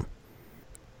medium.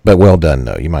 But well done,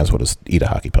 though. You might as well just eat a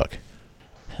hockey puck.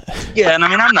 Yeah, and I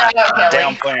mean, I'm not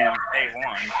downplaying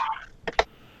A1.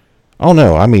 Oh,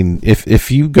 no. I mean,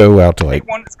 if you go out to, like...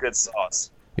 A1 is good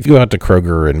sauce. If you go out to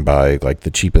Kroger and buy, like,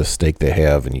 the cheapest steak they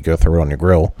have and you go throw it on your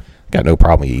grill, got no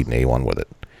problem eating A1 with it.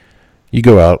 You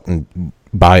go out and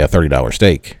buy a $30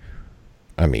 steak.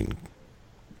 I mean,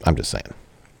 I'm just saying.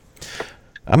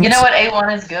 You know what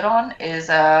A1 is good on? Is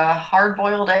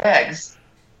hard-boiled eggs.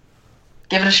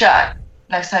 Give it a shot.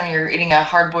 Next time you're eating a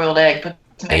hard-boiled egg, put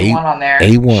some A1 on there.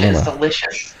 A1 is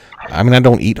delicious. I mean, I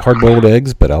don't eat hard-boiled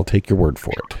eggs, but I'll take your word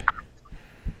for it.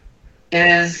 It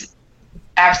is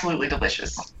absolutely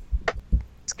delicious.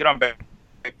 It's good on baked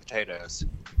potatoes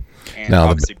and now,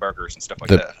 obviously burgers and stuff like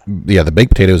that. Yeah, the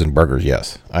baked potatoes and burgers,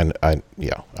 yes. I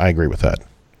agree with that.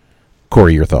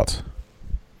 Cory, your thoughts?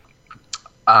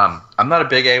 I'm not a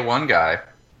big A1 guy,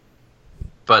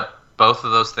 but both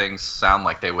of those things sound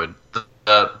like they would.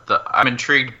 I'm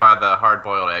intrigued by the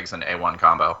hard-boiled eggs and A1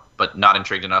 combo, but not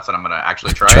intrigued enough that I'm going to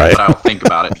actually try it. But I'll think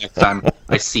about it next time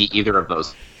I see either of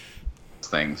those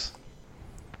things.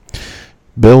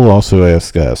 Bill also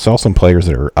asked, saw some players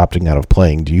that are opting out of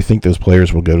playing. Do you think those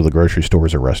players will go to the grocery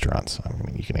stores or restaurants? I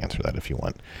mean, you can answer that if you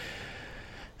want.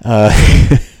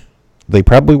 They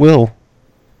probably will,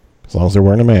 as long as they're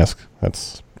wearing a mask.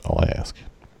 That's all I ask.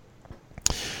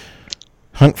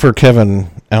 Hunt for Kevin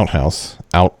Outhouse,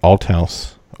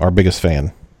 our biggest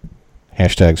fan.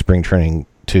 Hashtag spring training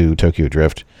to Tokyo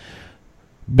Drift.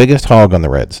 Biggest hog on the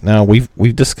Reds. Now,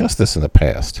 we've discussed this in the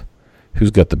past.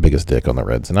 Who's got the biggest dick on the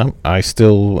Reds? And I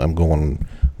still am going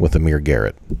with Amir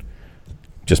Garrett.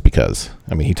 Just because.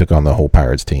 I mean, he took on the whole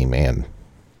Pirates team, and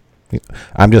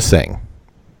I'm just saying.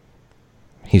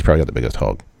 He's probably got the biggest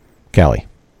hog. Calli.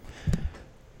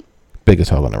 Biggest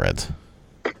hog on the Reds.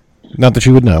 Not that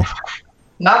you would know.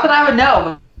 Not that I would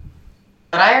know,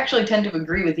 but I actually tend to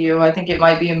agree with you. I think it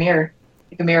might be Amir. I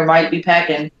think Amir might be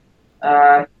packing.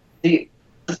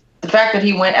 The fact that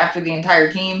he went after the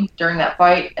entire team during that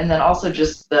fight, and then also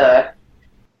just the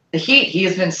heat he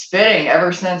has been spitting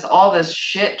ever since all this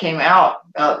shit came out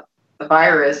about the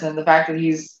virus, and the fact that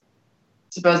he's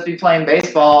supposed to be playing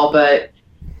baseball, but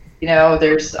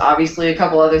there's obviously a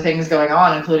couple other things going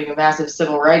on, including a massive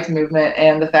civil rights movement,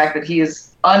 and the fact that he is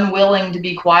unwilling to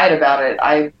be quiet about it.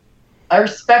 I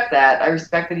respect that. I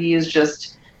respect that he is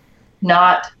just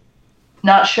not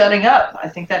shutting up. I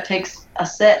think that takes a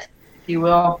set, if you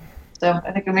will. So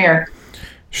I think Amir.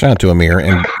 Shout out to Amir,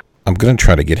 and I'm going to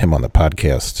try to get him on the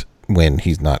podcast when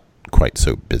he's not quite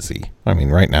so busy. I mean,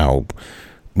 right now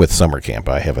with summer camp,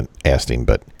 I haven't asked him,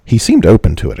 but he seemed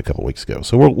open to it a couple weeks ago,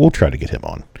 so we'll try to get him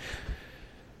on.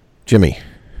 Jimmy,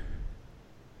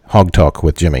 Hog Talk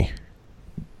with Jimmy.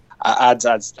 I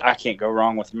can't go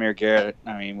wrong with Amir Garrett.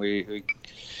 I mean, we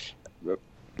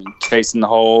chasing the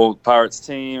whole Pirates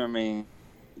team. I mean,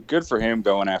 good for him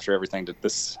going after everything that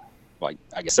this, like,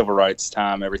 I guess, civil rights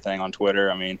time, everything on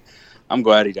Twitter. I mean, I'm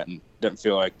glad he doesn't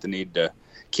feel like the need to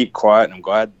keep quiet, and I'm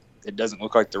glad it doesn't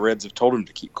look like the Reds have told him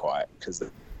to keep quiet, because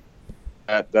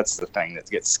that's the thing that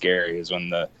gets scary, is when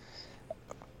the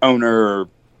owner or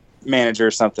manager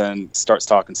or something starts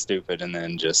talking stupid, and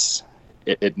then just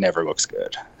it never looks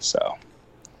good. So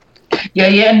yeah,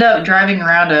 you end up driving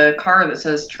around a car that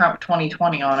says Trump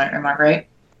 2020 on it. Am I right?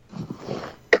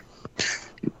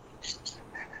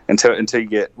 Until you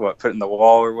get put in the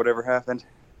wall or whatever happened.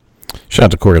 Shout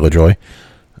out to Cory LaJoy.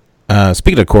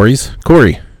 Speaking of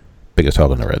Cory, biggest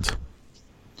hog on the Reds.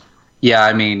 Yeah,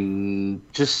 I mean,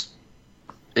 just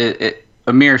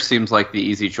Amir seems like the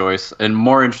easy choice. And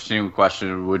more interesting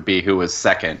question would be who was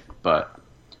second, but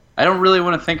I don't really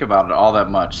want to think about it all that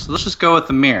much. So let's just go with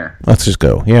Amir. Let's just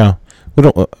go. Yeah, we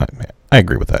don't. I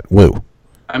agree with that. Woo.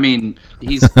 I mean,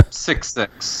 he's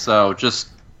 6'6", so just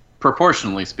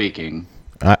proportionally speaking.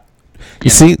 You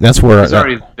see, that's where he's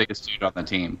already the biggest dude on the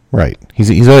team. Right.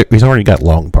 He's already got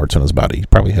long parts on his body. He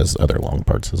probably has other long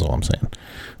parts. Is all I'm saying.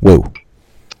 Woo.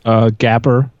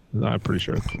 Gapper. I'm pretty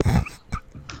sure.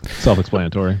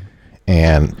 Self-explanatory.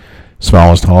 And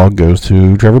smallest hog goes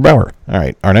to Trevor Bauer. All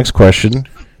right. Our next question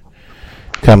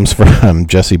comes from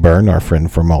Jesse Byrne, our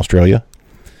friend from Australia.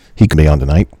 He can be on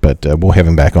tonight, but we'll have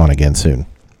him back on again soon.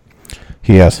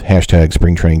 He asks, hashtag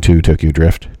spring training 2 Tokyo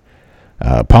Drift.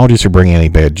 Apologies for bringing any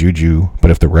bad juju, but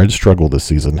if the Reds struggle this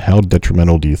season, how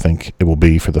detrimental do you think it will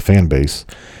be for the fan base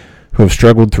who have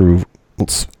struggled through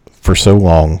for so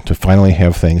long to finally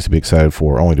have things to be excited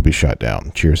for, only to be shot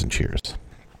down? Cheers and cheers.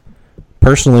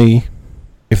 Personally,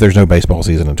 if there's no baseball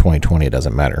season in 2020, it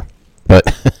doesn't matter.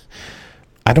 But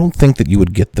I don't think that you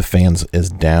would get the fans as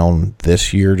down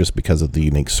this year just because of the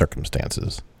unique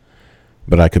circumstances.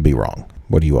 But I could be wrong.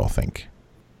 What do you all think?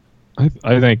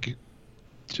 I think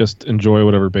just enjoy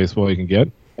whatever baseball you can get,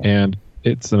 and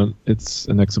it's an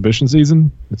exhibition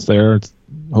season. It's there. It's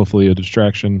hopefully a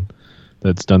distraction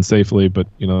that's done safely, but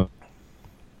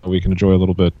we can enjoy a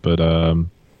little bit. But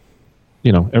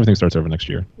everything starts over next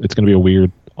year. It's going to be a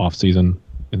weird off season,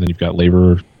 and then you've got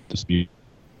labor disputes.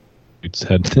 It's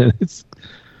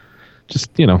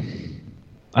just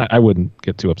I wouldn't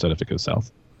get too upset if it goes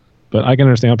south, but I can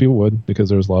understand how people would because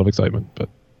there's a lot of excitement. But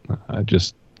I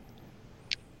just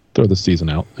throw the season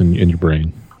out in your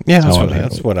brain. Yeah,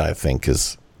 that's what I think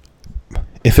is.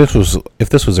 If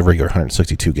this was a regular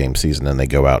 162 game season and they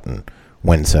go out and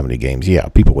win 70 games, yeah,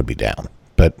 people would be down.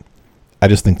 But I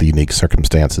just think the unique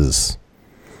circumstances,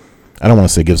 I don't want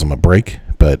to say gives them a break,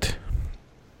 but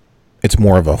it's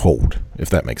more of a hold, if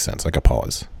that makes sense, like a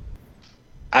pause.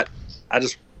 I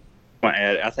just want to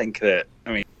add, I think that,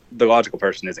 the logical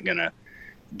person isn't going to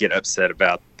get upset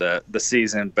about the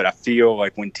season, but I feel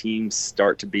like when teams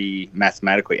start to be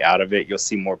mathematically out of it, you'll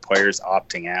see more players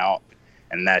opting out,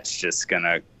 and that's just going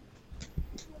to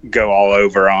go all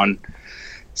over on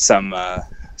some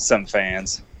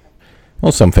fans.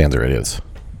 Well, some fans are idiots.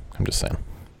 I'm just saying.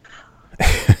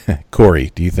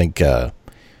 Cory, do you think the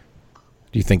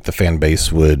fan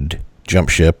base would jump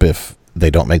ship if they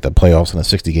don't make the playoffs in a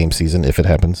 60-game season if it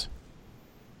happens?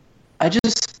 I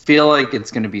just feel like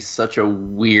it's going to be such a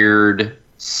weird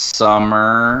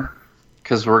summer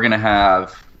because we're going to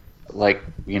have,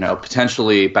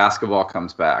 potentially basketball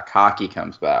comes back, hockey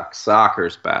comes back,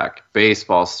 soccer's back,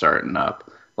 baseball's starting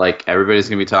up. Everybody's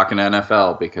going to be talking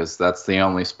NFL because that's the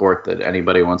only sport that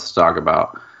anybody wants to talk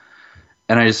about.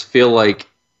 And I just feel like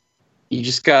you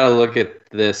just got to look at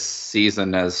this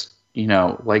season as,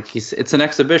 it's an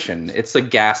exhibition. It's a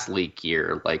gas leak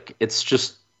year. It's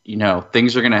just,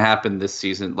 things are going to happen this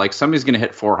season. Somebody's going to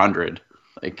hit 400.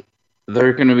 There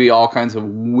are going to be all kinds of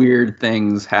weird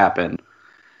things happen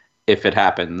if it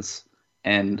happens.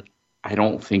 And I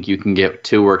don't think you can get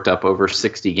too worked up over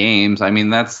 60 games.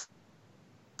 That's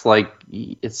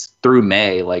it's through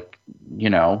May.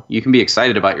 You can be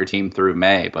excited about your team through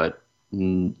May, but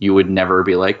you would never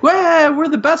be like, "Well, we're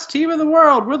the best team in the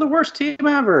world. We're the worst team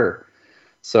ever."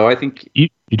 So I think you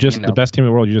just the best team in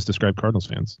the world. You just described Cardinals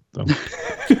fans.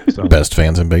 So. Best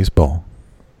fans in baseball.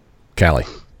 Calli.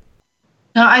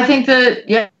 No, I think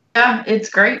that it's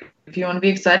great if you want to be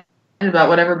excited about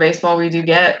whatever baseball we do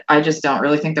get. I just don't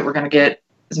really think that we're going to get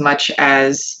as much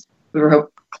as we were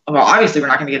hoping. Well, obviously, we're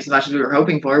not going to get as much as we were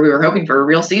hoping for. We were hoping for a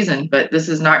real season, but this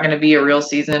is not going to be a real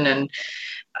season. And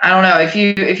I don't know if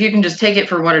you can just take it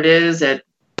for what it is at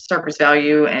surface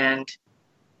value, and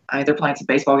they're playing some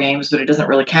baseball games, but it doesn't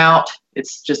really count.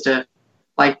 It's just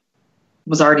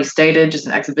was already stated, just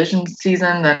an exhibition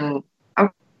season. Then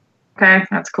okay,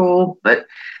 that's cool. But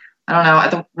I don't know, at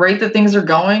the rate that things are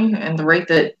going and the rate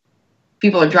that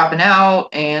people are dropping out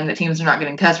and the teams are not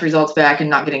getting test results back and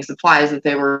not getting supplies that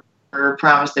they were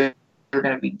promised they were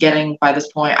going to be getting by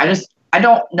this point. I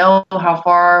don't know how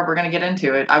far we're going to get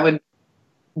into it. I would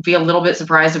be a little bit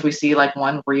surprised if we see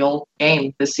one real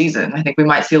game this season. I think we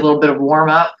might see a little bit of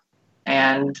warm up,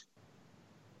 and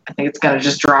I think it's going to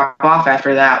just drop off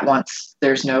after that once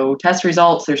there's no test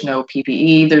results, there's no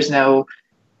PPE, there's no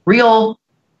real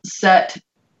set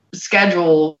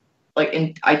schedule,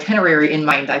 itinerary in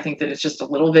mind. I think that it's just a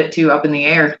little bit too up in the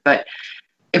air. But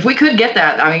if we could get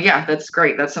that, that's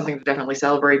great. That's something to definitely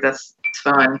celebrate. It's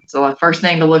fun. So the first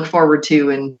thing to look forward to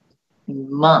in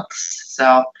months.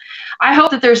 So I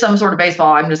hope that there's some sort of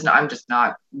baseball. I'm just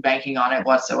not banking on it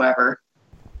whatsoever.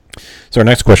 So our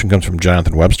next question comes from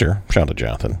Jonathan Webster. Shout out to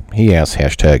Jonathan. He asks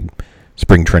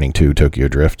 #Spring Training 2 Tokyo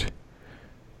Drift.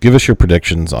 Give us your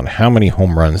predictions on how many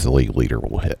home runs the league leader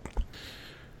will hit.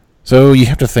 So you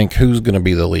have to think who's going to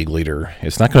be the league leader.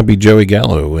 It's not going to be Joey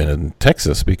Gallo in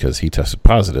Texas because he tested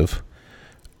positive.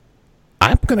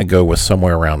 I'm going to go with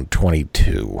somewhere around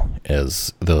 22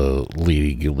 as the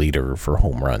league leader for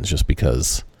home runs, just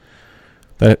because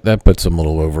that puts him a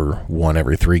little over one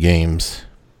every 3 games,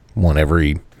 one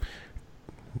every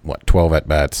 12 at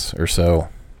bats or so.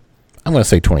 I'm going to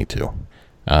say 22.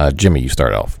 Jimmy, you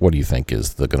start off. What do you think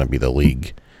is going to be the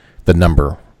league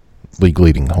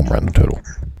leading home run total?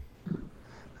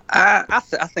 I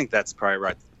think that's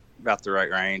probably about the right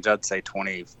range. I'd say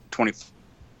 20,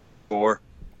 24.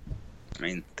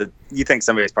 You think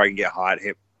somebody's probably going to get hot,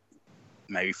 hit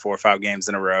maybe 4 or 5 games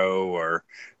in a row, or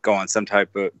go on some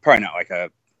type of, probably not like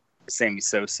a Sammy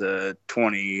Sosa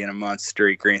 20 in a month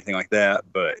streak or anything like that,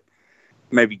 but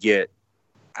maybe get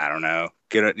on a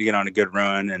good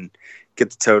run and get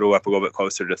the total up a little bit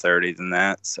closer to 30 than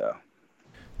that. So,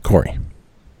 Cory.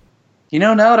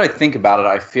 Now that I think about it,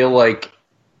 I feel like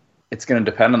it's going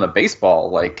to depend on the baseball.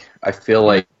 Like, I feel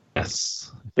like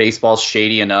baseball's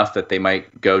shady enough that they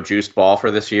might go juice ball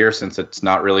for this year since it's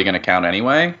not really going to count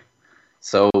anyway.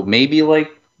 So maybe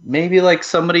like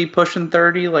somebody pushing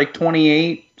 30, like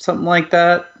 28, something like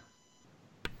that.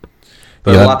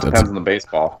 But a lot depends on the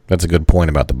baseball. That's a good point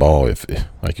about the ball. If,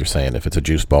 like you're saying, if it's a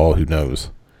juice ball, who knows?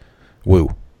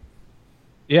 Woo.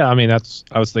 Yeah, I mean, I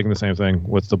was thinking the same thing.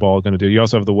 What's the ball going to do? You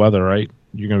also have the weather, right?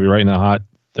 You're going to be right in the hot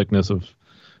thickness of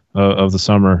the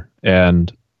summer,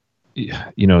 and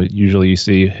usually you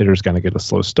see hitters kind of get a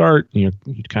slow start. You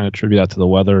kind of attribute that to the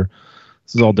weather.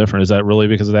 This is all different. Is that really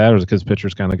because of that, or is it because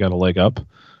pitchers kind of got a leg up?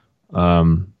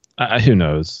 Who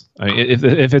knows? I mean,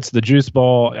 if it's the juice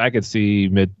ball, I could see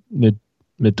mid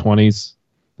 20s,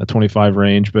 the 25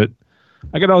 range. But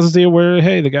I could also see where,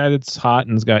 hey, the guy that's hot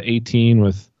and's got 18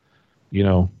 with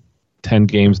 10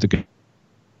 games to go,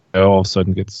 all of a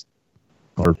sudden gets,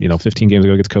 or 15 games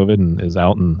ago gets COVID and is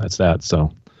out, and that's that.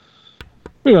 So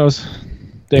who knows?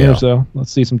 Dingers though.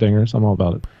 Let's see some dingers. I'm all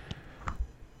about it.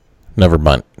 Never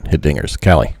bunt, hit dingers.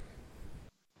 Calli.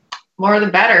 More the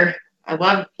better. I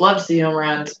love to see home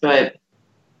runs, but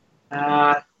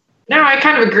no, I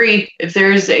kind of agree. If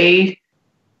there's an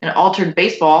altered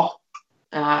baseball,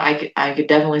 I could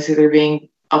definitely see there being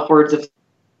upwards of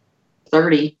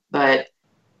 30, but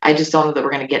I just don't know that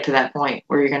we're going to get to that point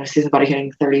where you're going to see somebody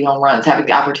hitting 30 home runs, having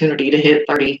the opportunity to hit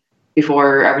 30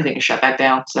 before everything is shut back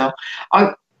down. So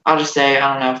I'll just say,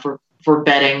 I don't know, for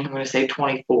betting, I'm going to say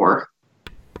 24.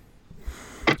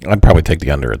 I'd probably take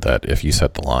the under at that if you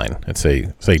set the line. I'd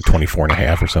say 24 and a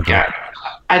half or something. Yeah,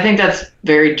 I think that's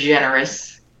very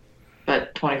generous,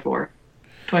 but 24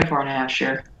 and a half,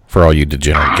 sure. For all you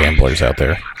degenerate gamblers out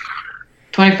there.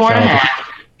 24 and a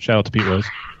half. Shout out to Pete Rose.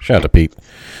 Shout out to Pete.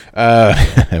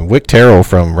 Wick Terrell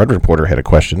from Red Reporter had a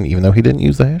question, even though he didn't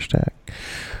use the hashtag.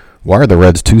 Why are the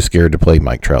Reds too scared to play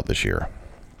Mike Trout this year?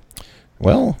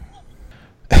 Well,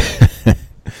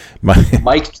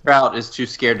 Mike Trout is too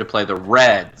scared to play the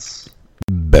Reds.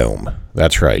 Boom.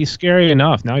 That's right. He's scary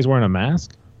enough. Now he's wearing a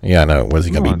mask. Yeah, I know. Was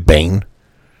he going to be Bane?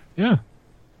 Yeah.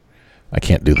 I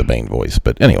can't do the Bane voice,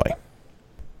 but anyway.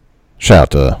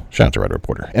 Shout out to Red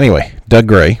Reporter. Anyway, Doug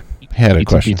Gray had a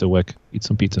question. Eat some pizza, Wick. Eat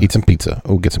some pizza. Eat some pizza.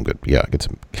 Oh, get some good. Yeah, get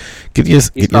you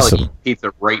some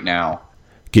pizza right now.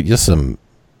 Get you some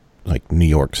like New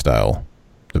York style,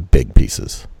 the big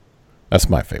pieces. That's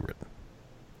my favorite.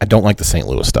 I don't like the St.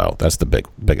 Louis style. That's the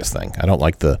biggest thing. I don't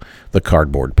like the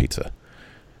cardboard pizza.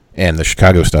 And the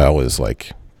Chicago style is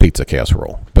like pizza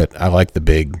casserole. But I like the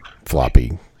big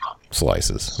floppy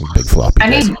slices. Big floppy. I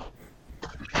need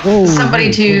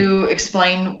somebody to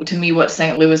explain to me what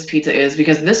St. Louis pizza is,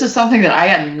 because this is something that I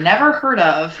had never heard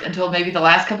of until maybe the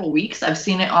last couple of weeks. I've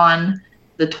seen it on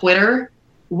the Twitter.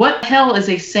 What the hell is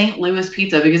a St. Louis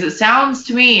pizza? Because it sounds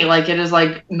to me like it is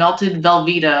like melted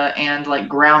Velveeta and like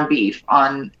ground beef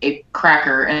on a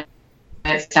cracker, and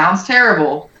it sounds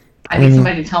terrible. I need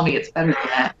somebody to tell me it's better than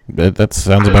that. That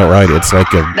sounds about right. It's like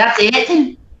That's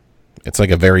it? It's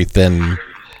like a very thin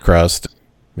crust.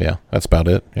 Yeah, that's about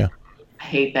it. Yeah. I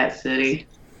hate that city.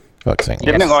 Fuck St.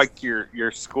 Louis. Isn't it like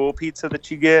your school pizza that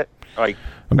you get? Like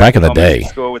back in the day.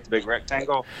 School with the big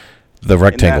rectangle? The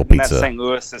rectangle pizza. St.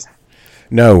 Louis is...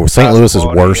 No, St. Louis is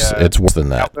worse. It's worse than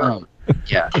that.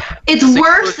 Yeah. It's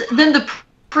worse than the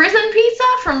prison pizza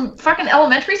from fucking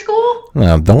elementary school?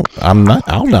 No,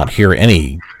 I'll not hear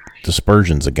any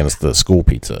dispersions against the school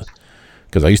pizza,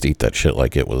 because I used to eat that shit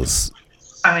like it was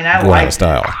I like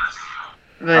style.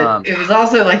 But it was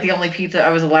also like the only pizza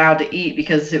I was allowed to eat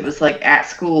because it was like at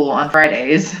school on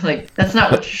Fridays. Like, that's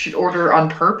not what you should order on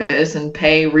purpose and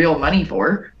pay real money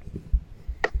for.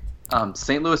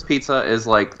 St. Louis pizza is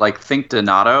like think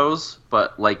Donato's,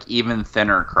 but like even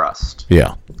thinner crust.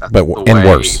 Yeah, and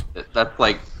worse. That's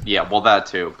like, yeah, well, that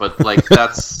too. But like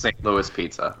that's St. Louis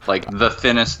pizza, like the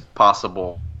thinnest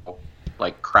possible,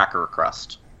 like cracker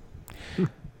crust.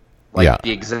 Like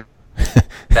the exact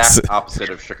opposite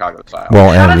of Chicago style.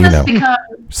 Well, and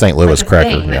St. Louis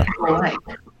cracker. Yeah.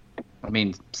 I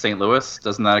mean, St. Louis,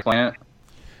 doesn't that explain it?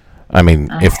 I mean,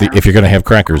 if you're going to have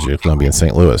crackers, you're going to be in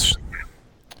St. Louis.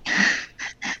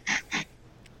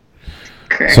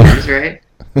 Crackers, right?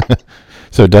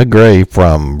 So Doug Gray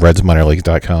from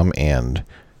RedsMinorLeagues.com and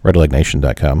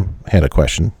RedLegNation.com had a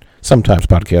question. Sometimes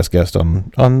podcast guest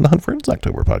on the Hunt for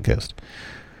October podcast.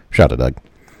 Shout out to Doug.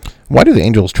 Why do the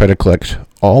Angels try to collect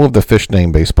all of the fish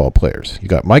name baseball players? You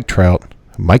got Mike Trout,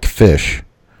 Mike Fish,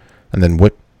 and then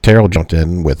Wick Terrell jumped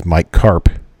in with Mike Carp.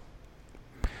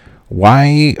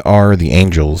 Why are the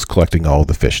Angels collecting all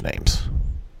the fish names?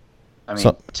 I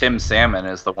mean, Tim Salmon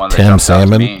is the one that Tim jumps out to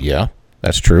Salmon, me. yeah,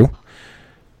 that's true.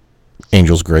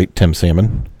 Angels great, Tim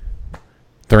Salmon. Are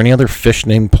there any other fish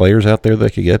named players out there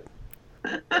that could get?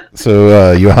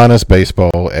 So Johannes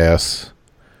Baseball asks,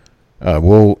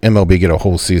 will MLB get a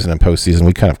whole season and postseason?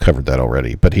 We kind of covered that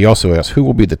already. But he also asks, who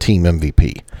will be the team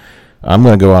MVP? I'm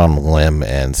going to go out on a limb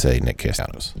and say Nick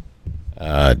Castellanos.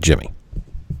 Jimmy.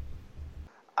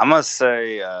 I'm going to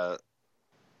say,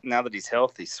 now that he's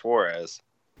healthy, Suarez.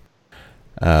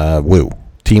 Woo.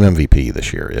 Team MVP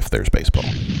this year if there's baseball.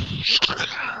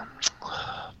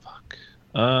 Fuck.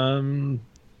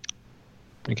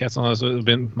 Castellanos has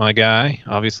been my guy,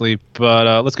 obviously,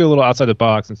 but let's go a little outside the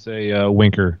box and say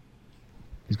Winker.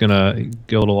 He's gonna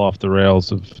get a little off the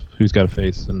rails of who's got to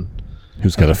face and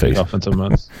who's got to face offensive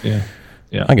months. Yeah.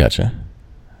 I gotcha.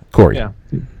 Cory. Yeah.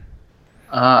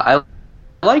 I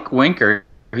like Winker.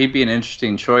 He'd be an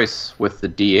interesting choice with the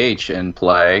DH in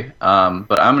play. But I'm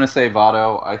going to say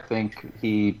Votto. I think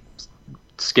he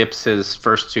skips his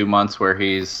first 2 months where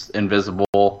he's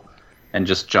invisible and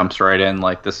just jumps right in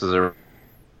like this is a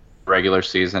regular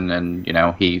season,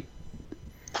 and he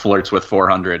flirts with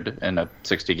 400 in a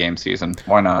 60-game season.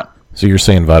 Why not? So you're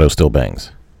saying Votto still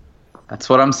bangs? That's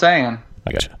what I'm saying.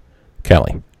 I gotcha.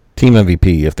 Calli, team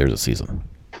MVP if there's a season.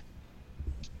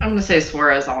 I'm going to say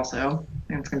Suarez also. I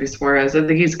think it's going to be Suarez. I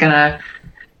think he's going to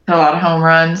hit a lot of home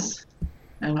runs.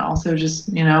 And also just,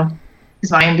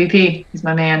 he's my MVP. He's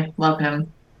my man. Love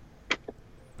him.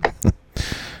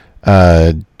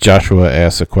 Joshua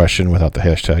asks a question without the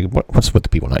hashtag. What's with the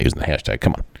people not using the hashtag?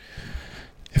 Come on.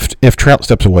 If Trout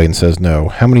steps away and says no,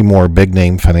 how many more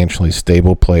big-name, financially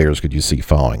stable players could you see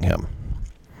following him?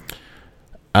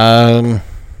 I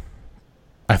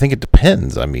think it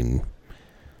depends. I mean,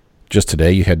 just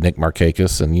today you had Nick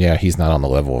Markakis, and yeah, he's not on the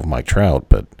level of Mike Trout,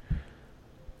 but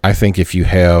I think if you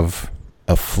have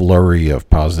a flurry of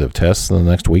positive tests in the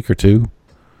next week or two,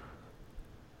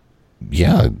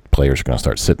 yeah, players are going to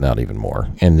start sitting out even more.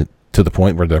 And to the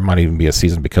point where there might even be a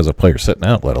season because of players sitting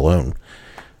out, let alone,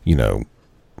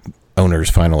 owners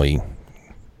finally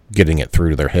getting it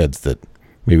through to their heads that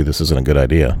maybe this isn't a good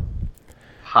idea.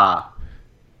 Ha.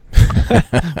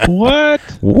 What?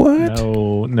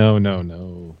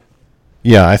 No.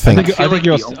 Yeah, I think the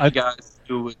only guys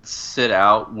who would sit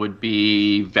out would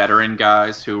be veteran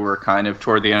guys who were kind of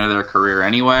toward the end of their career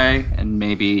anyway, and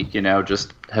maybe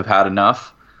just have had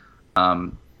enough.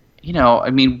 I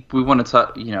mean, we want to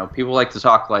talk. People like to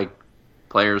talk like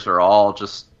players are all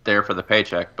just there for the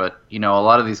paycheck, but a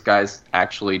lot of these guys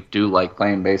actually do like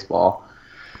playing baseball.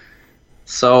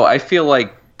 So I feel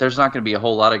like there's not going to be a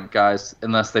whole lot of guys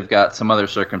unless they've got some other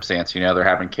circumstance. They're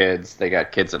having kids, they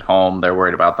got kids at home, they're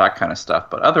worried about that kind of stuff.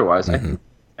 But otherwise, I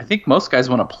think most guys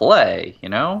want to play. You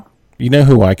know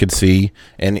who I could see,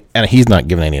 and he's not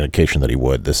giving any indication that he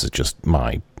would. This is just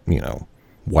my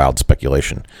wild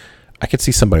speculation. I could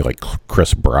see somebody like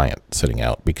Chris Bryant sitting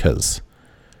out because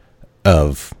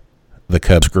of the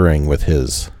Cubs screwing with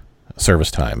his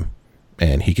service time,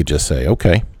 and he could just say,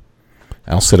 okay,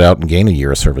 I'll sit out and gain a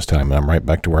year of service time, and I'm right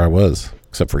back to where I was,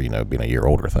 except for, being a year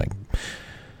older thing.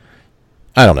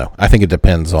 I don't know. I think it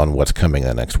depends on what's coming in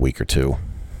the next week or two,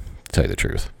 to tell you the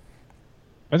truth.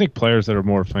 I think players that are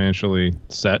more financially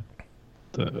set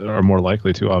are more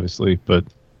likely to, obviously, but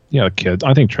yeah, kids.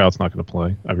 I think Trout's not going to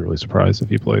play. I'd be really surprised if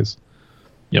he plays.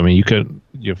 Yeah, I mean,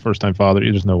 you're a first-time father.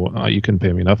 You just know you couldn't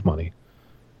pay me enough money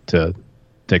to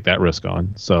take that risk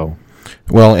on. So,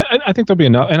 well, I think there'll be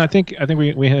enough, and I think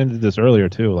we hinted this earlier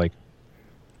too. Like,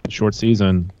 short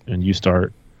season, and you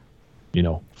start,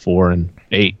 4-8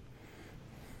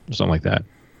 or something like that.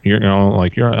 You're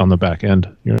you're on the back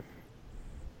end. You're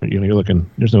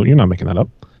looking. You're not making that up.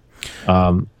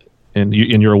 And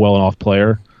you're a well-off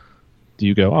player. Do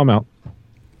you go? I'm out.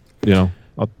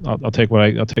 I'll take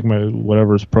my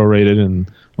whatever's prorated, and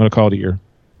I'm gonna call it a year.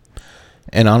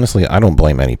 And honestly, I don't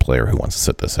blame any player who wants to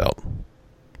sit this out.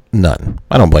 None.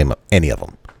 I don't blame any of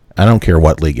them. I don't care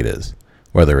what league it is,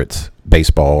 whether it's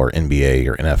baseball or NBA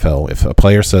or NFL. If a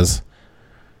player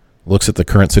looks at the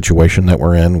current situation that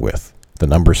we're in with the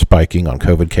numbers spiking on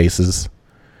COVID cases,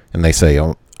 and they say,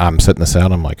 "Oh, I'm sitting this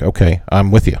out," I'm like, okay,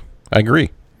 I'm with you. I agree.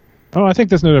 Oh, I think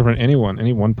that's no different. Any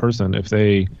one person, if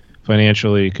they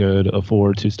financially could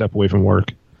afford to step away from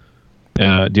work,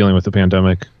 dealing with the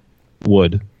pandemic,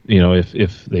 would.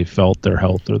 If they felt their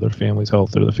health or their family's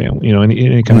health or the family,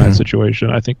 any kind of situation,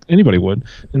 I think anybody would.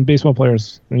 And baseball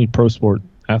players, any pro sport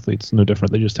athletes, no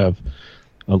different. They just have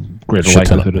a greater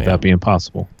likelihood of that being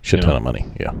possible. Shit ton of money,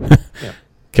 yeah. Yeah.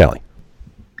 Calli.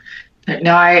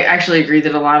 No, I actually agree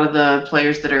that a lot of the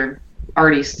players that are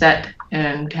already set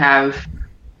and have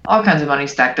all kinds of money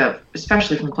stacked up,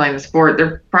 especially from playing the sport.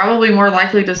 They're probably more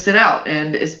likely to sit out.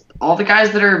 And it's all the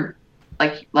guys that are,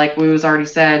 like we was already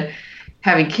said,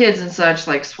 having kids and such,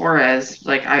 like Suarez,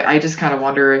 like I just kind of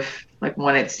wonder if, like,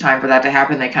 when it's time for that to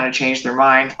happen, they kind of change their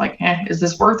mind. Like, is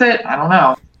this worth it? I don't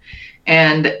know.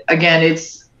 And again,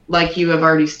 it's like you have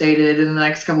already stated, in the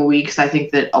next couple of weeks, I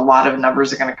think that a lot of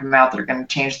numbers are going to come out that are going to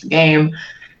change the game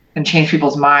and change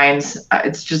people's minds.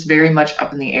 It's just very much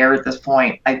up in the air at this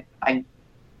point. I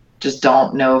just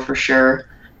don't know for sure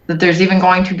that there's even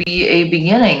going to be a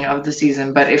beginning of the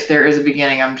season. But if there is a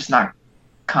beginning, I'm just not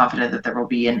confident that there will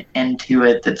be an end to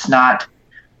it that's not,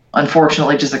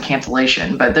 unfortunately, just a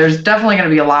cancellation. But there's definitely going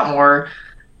to be a lot more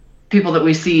people that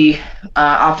we see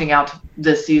opting out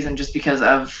this season just because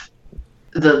of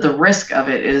the risk of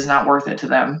it. It is not worth it to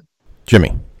them.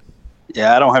 Jimmy.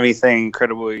 Yeah, I don't have anything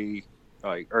incredibly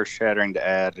like earth-shattering to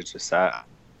add. It's just I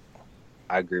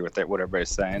agree with what everybody's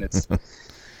saying. It's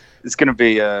it's going to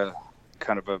be a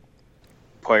kind of a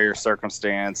player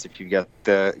circumstance if you got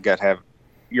to have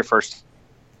your first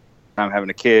time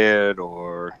having a kid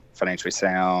or financially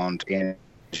sound,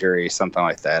 injury, something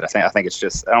like that. I think it's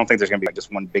just, I don't think there's going to be like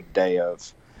just one big day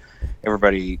of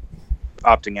everybody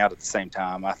opting out at the same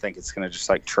time. I think it's going to just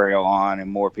like trail on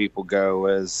and more people go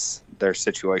as their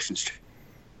situations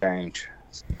change.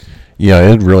 Yeah,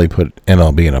 it'd really put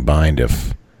MLB in a bind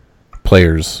if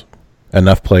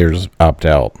enough players opt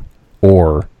out,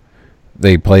 or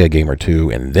they play a game or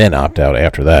two and then opt out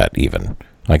after that even.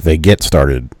 Like they get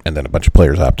started and then a bunch of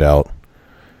players opt out.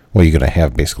 Well, you're going to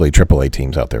have basically AAA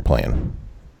teams out there playing,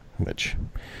 which,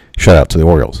 shout out to the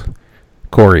Orioles.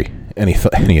 Cory,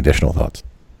 any additional thoughts?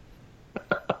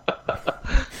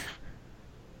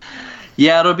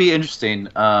 Yeah, it'll be interesting.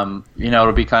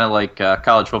 It'll be kind of like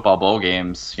college football bowl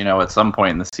games. At some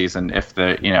point in the season, if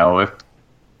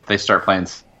they start playing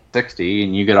 60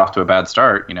 and you get off to a bad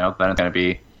start, then it's going to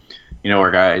be,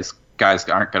 where guys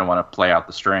aren't going to want to play out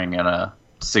the string in a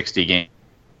 60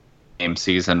 game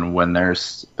season when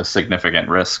there's a significant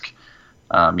risk.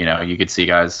 You could see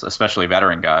guys, especially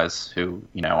veteran guys, who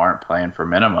aren't playing for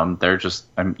minimum. They're just,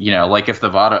 like if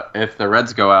the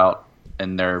Reds go out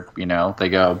and they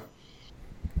go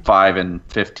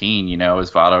 5-15,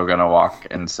 is Votto going to walk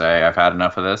and say, I've had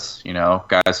enough of this?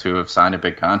 Guys who have signed a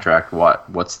big contract,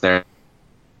 what's their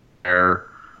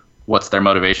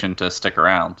motivation to stick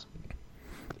around?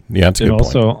 Yeah, that's a good point.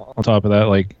 Also, on top of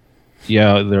that,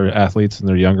 they're athletes and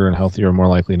they're younger and healthier and more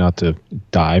likely not to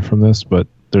die from this, but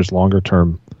there's longer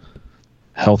term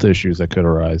health issues that could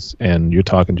arise. And you're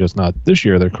talking just not this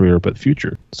year of their career, but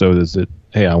future. So is it,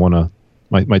 hey, I want to,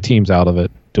 my team's out of it.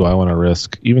 Do I want to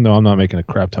risk, even though I'm not making a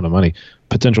crap ton of money,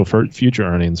 potential for future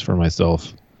earnings for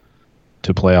myself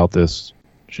to play out this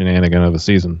shenanigan of a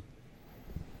season,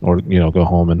 or go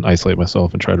home and isolate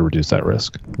myself and try to reduce that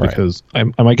risk? Right. Because I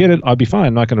might get it, I'll be fine.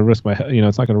 I'm not going to risk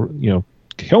it's not going to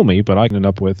kill me, but I can end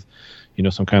up with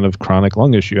some kind of chronic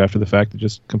lung issue after the fact that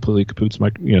just completely kapoots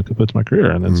my career,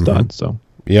 and then it's done. So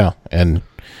yeah, and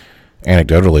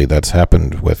anecdotally, that's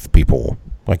happened with people,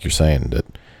 like you're saying, that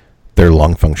their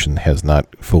lung function has not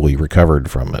fully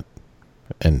recovered from it,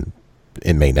 and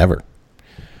it may never.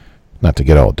 Not to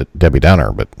get all Debbie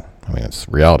Downer, but I mean, it's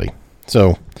reality.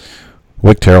 So,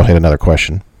 Wick Terrell had another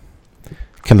question.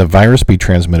 Can the virus be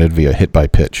transmitted via hit by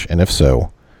pitch? And if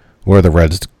so, what are the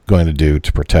Reds going to do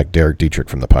to protect Derek Dietrich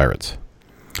from the Pirates?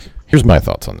 Here's my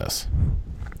thoughts on this.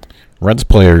 Reds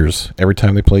players, every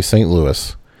time they play St.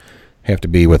 Louis, have to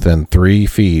be within 3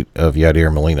 feet of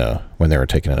Yadier Molina when they were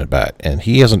taking an at bat, and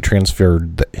he hasn't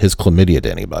transferred his chlamydia to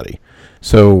anybody.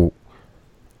 So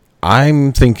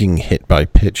I'm thinking hit by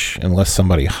pitch, unless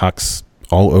somebody hawks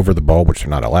all over the ball, which they're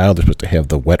not allowed. They're supposed to have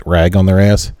the wet rag on their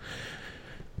ass.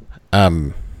 That's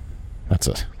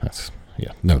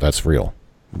real.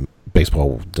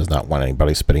 Baseball does not want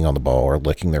anybody spitting on the ball or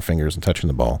licking their fingers and touching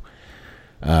the ball.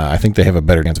 I think they have a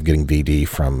better chance of getting VD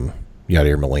from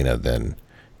Yadier Molina than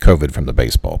COVID from the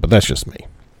baseball, but that's just me.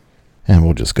 And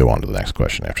we'll just go on to the next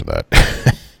question after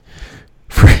that.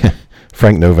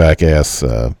 Frank Novak asks,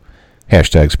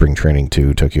 hashtag spring training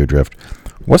to Tokyo Drift,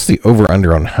 what's the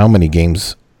over-under on how many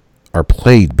games are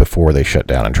played before they shut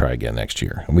down and try again next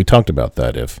year? And we talked about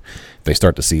that. If they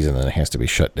start the season and it has to be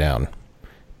shut down,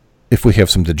 if we have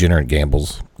some degenerate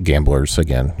gamblers,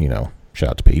 again, shout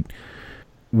out to Pete,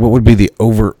 what would be the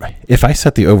over, if I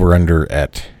set the over-under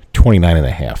at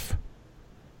 29.5,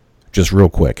 just real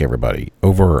quick, everybody,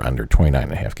 over or under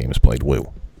 29.5 games played,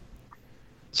 woo.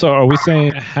 So are we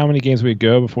saying how many games we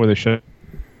go before they shut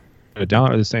it down,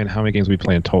 or are they saying how many games we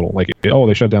play in total? Like,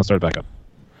 they shut down, start back up?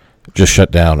 Just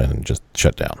shut down and just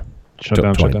shut down. Shut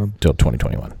down.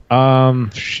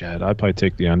 2021. Shit. I'd probably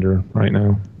take the under right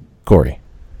now. Cory.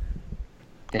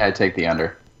 Yeah, I'd take the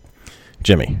under.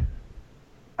 Jimmy.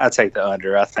 I take the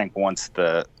under. I think once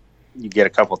you get a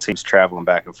couple teams traveling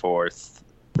back and forth,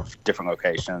 different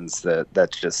locations,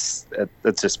 that's just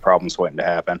problems waiting to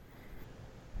happen.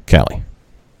 Calli.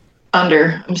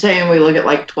 Under. I'm saying we look at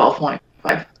like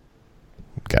 12.5.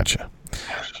 Gotcha.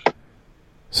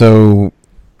 So,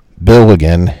 Bill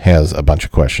again has a bunch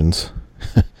of questions,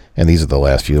 and these are the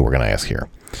last few that we're going to ask here.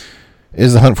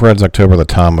 Is the Hunt for Reds October the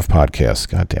Tom of podcasts?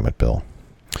 God damn it, Bill.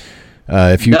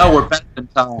 No, we're better than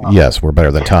Tom. Yes, we're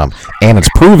better than Tom, and it's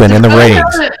proven in the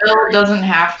ratings. Bill doesn't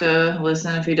have to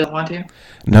listen if he doesn't want to.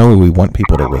 No, we want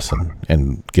people to listen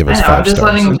and give us 5 I'm just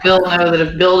stars. letting Bill know that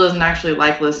if Bill doesn't actually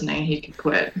like listening, he could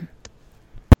quit.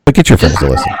 But get your friends to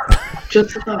listen.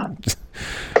 Just a thought.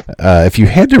 If you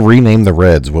had to rename the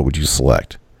Reds, what would you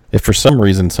select? If for some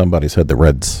reason somebody said the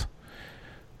Reds,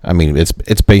 I mean,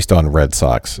 it's based on Red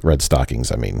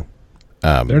Stockings. I mean, They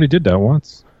already did that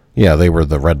once. yeah, they were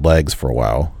the Red Legs for a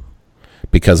while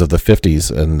because of the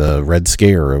 50s and the Red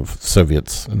Scare of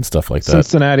Soviets and stuff like that.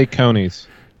 Cincinnati Conies.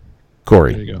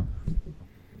 Corey, There you go.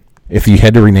 if you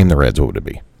had to rename the Reds, what would it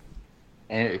be?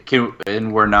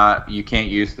 And we're not. You can't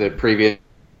use the previous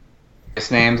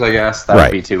names. I guess that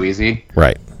Right. would be too easy.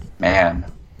 Right. Man,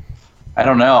 I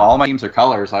don't know. All my teams are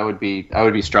colors. I would be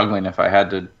struggling if I had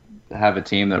to have a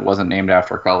team that wasn't named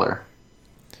after a color.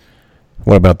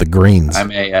 What about the Greens?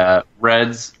 I'm a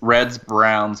Reds,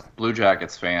 Browns, Blue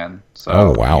Jackets fan. So,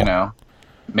 Oh, wow. you know,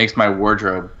 makes my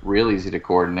wardrobe real easy to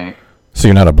coordinate. So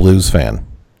you're not a Blues fan,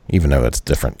 even though it's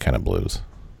different kind of blues.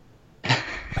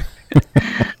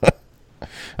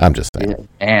 I'm just saying.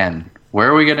 And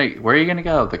where are you gonna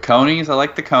go? The Conies? I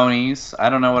like the Conies. I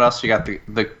don't know what else you got.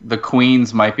 The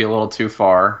Queens might be a little too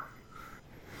far.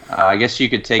 I guess you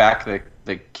could take back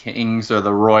the Kings or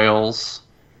the Royals.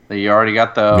 You already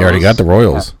got those. You already got the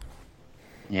Royals.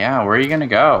 Yeah, where are you gonna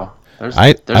go?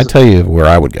 I tell you where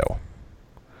I would go.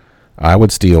 I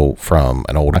would steal from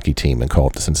an old hockey team and call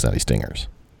it the Cincinnati Stingers.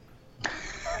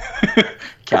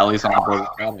 Calli's on board with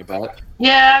that, I bet.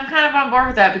 Yeah, I'm kind of on board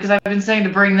with that because I've been saying to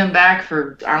bring them back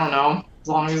for, I don't know, as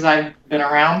long as I've been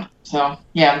around. So,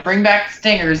 yeah, bring back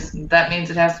Stingers. That means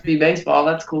it has to be baseball.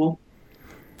 That's cool.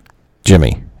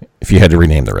 Jimmy, if you had to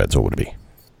rename the Reds, what would it be?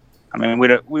 I mean,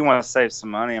 we want to save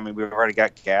some money. I mean, we've already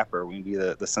got Gapper. We can be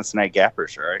the Cincinnati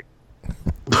Gappers, right?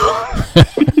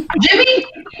 Jimmy,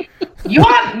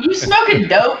 you smoking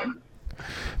dope?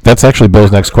 That's actually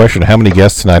Bill's next question. How many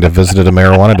guests tonight have visited a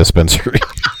marijuana dispensary?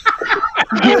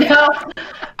 You know,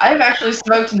 I've actually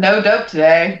smoked no dope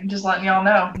today. I'm just letting y'all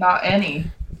know, not any.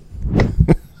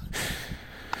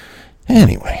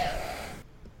 Anyway.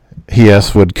 He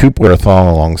asked, would Coop wear a thong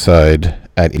alongside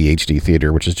at EHD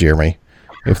Theater, which is Jeremy,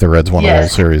 if the Reds won the World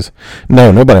Series?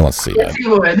 No, nobody wants to see Yes, that.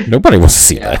 you would. Nobody wants to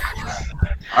see that.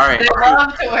 All right. They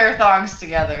love to wear thongs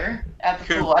together at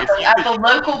the pool. At the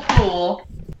local pool.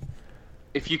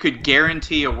 If you could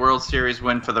guarantee a World Series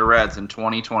win for the Reds in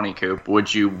 2020, Coop,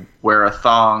 would you wear a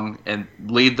thong and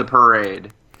lead the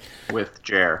parade with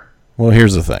Jer? Well,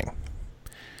 here's the thing.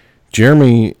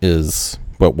 Jeremy is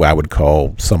what I would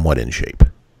call somewhat in shape,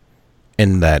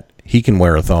 in that he can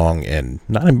wear a thong and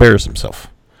not embarrass himself.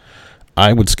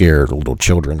 I would scare little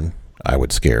children. I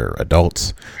would scare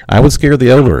adults. I would scare the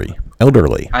elderly.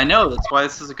 I know. That's why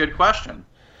this is a good question.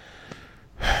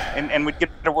 And we'd get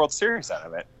a World Series out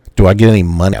of it. Do I get any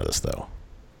money out of this, though?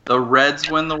 The Reds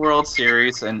win the World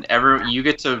Series, and you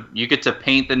get to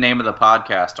paint the name of the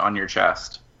podcast on your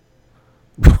chest.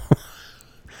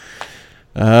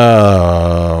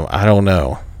 I don't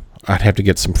know. I'd have to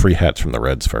get some free hats from the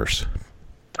Reds first.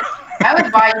 I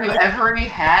would buy you every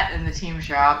hat in the team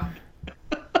shop.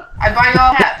 I'd buy you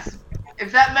all hats.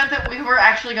 If that meant that we were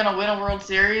actually going to win a World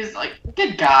Series, like,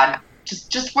 good God.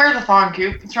 Just wear the thong,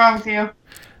 Coop. What's wrong with you?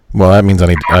 Well, that means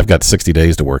I've got 60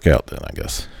 days to work out then, I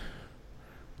guess.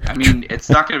 I mean, it's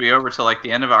not going to be over till like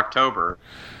the end of October.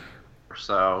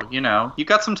 So, you know, you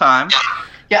got some time.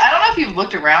 Yeah, I don't know if you've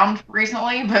looked around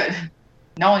recently, but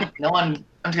no one,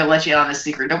 I'm going to let you in on this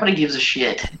secret. Nobody gives a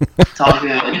shit. It's all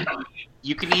good.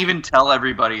 You can even tell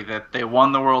everybody that they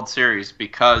won the World Series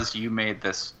because you made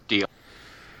this deal.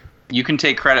 You can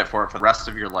take credit for it for the rest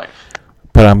of your life.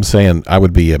 But I'm saying I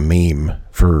would be a meme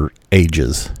for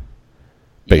ages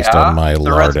based on my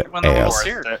lard ass.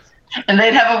 And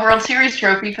they'd have a World Series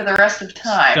trophy for the rest of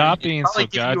time. Stop being so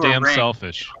goddamn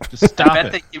selfish. Just I stop bet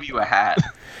it. they give you a hat.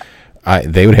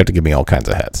 They would have to give me all kinds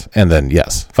of hats. And then,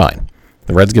 yes, fine.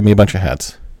 The Reds give me a bunch of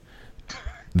hats.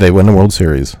 They win the World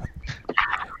Series.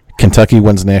 Kentucky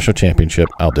wins the national championship.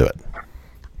 I'll do it.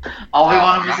 All we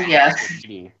want is a yes.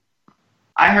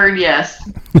 I heard yes.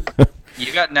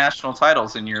 You got national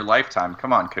titles in your lifetime.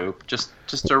 Come on, Coop. Just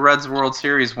a Reds World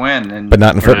Series win, and But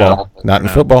not in football. Not in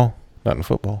football. Not in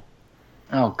football.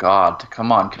 Oh God,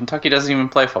 come on. Kentucky doesn't even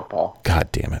play football.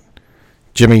 God damn it,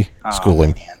 Jimmy,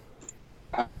 schooling.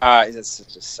 It's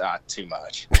just too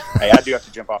much. Hey, I do have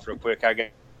to jump off real quick.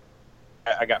 I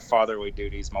got fatherly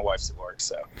duties. My wife's at work,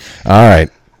 so. All right.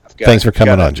 Thanks for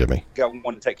coming on, Jimmy. Got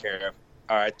one to take care of.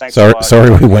 All right. Thanks.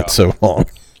 Sorry we went so long.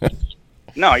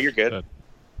 No, you're good.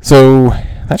 So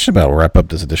that should about wrap up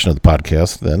this edition of the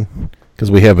podcast then, because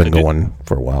we have been going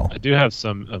for a while. I do have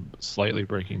some slightly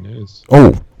breaking news.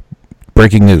 Oh,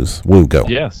 breaking news. Woo, go.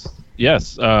 Yes.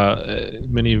 Many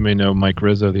of you may know Mike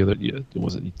Rizzo. The other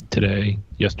was it today,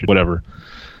 yesterday, whatever.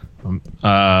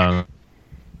 GM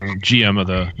of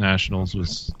the Nationals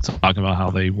was talking about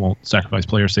how they won't sacrifice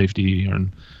player safety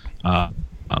and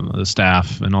the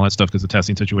staff and all that stuff because the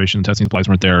testing supplies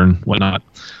weren't there and whatnot.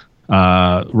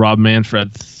 Rob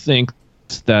Manfred thinks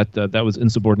that that was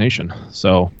insubordination.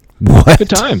 So what? Good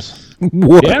times.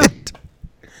 What?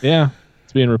 Yeah.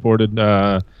 It's being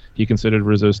reported. He considered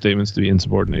Rizzo's statements to be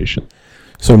insubordination.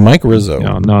 So Mike Rizzo,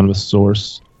 anonymous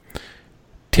source,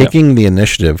 taking the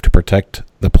initiative to protect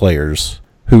the players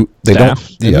who they staff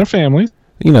don't, and their families.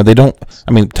 They don't.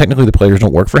 I mean, technically, the players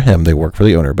don't work for him; they work for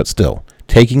the owner. But still,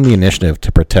 taking the initiative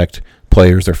to protect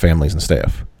players, their families, and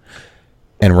staff.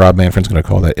 And Rob Manfred's going to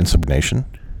call that insubordination.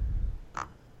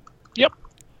 Yep.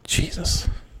 Jesus.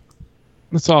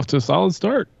 It's off to a solid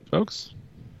start, folks.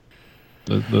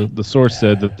 The source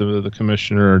said that the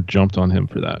commissioner jumped on him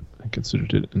for that and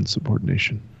considered it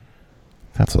insubordination.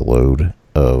 That's a load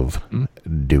of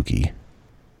dookie.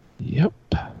 Yep.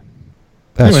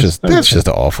 That's just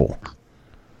awful.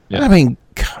 Yeah. I mean,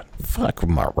 God, fuck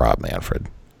my Rob Manfred.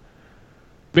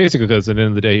 Basically, because at the end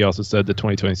of the day, he also said the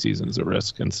 2020 season is a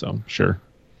risk, and so sure.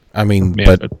 I mean,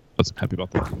 Manfred wasn't happy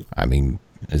about that. I mean,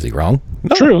 is he wrong?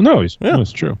 No. True. No,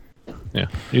 it's true. Yeah,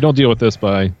 you don't deal with this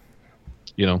by,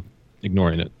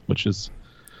 ignoring it, which is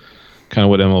kind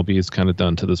of what MLB has kind of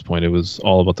done to this point. It was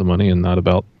all about the money and not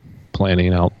about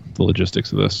planning out the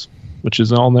logistics of this, which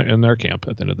is all in their camp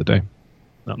at the end of the day,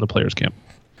 not in the players' camp.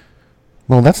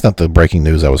 Well, that's not the breaking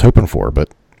news I was hoping for,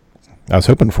 but I was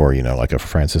hoping for, like a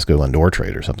Francisco Lindor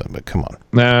trade or something, but come on.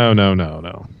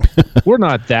 No. We're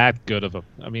not that good of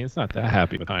it's not that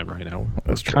happy of a time right now.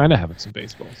 We're kind of having some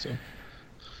baseball, so.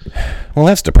 Well,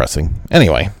 that's depressing.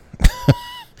 Anyway.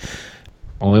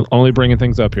 Only bringing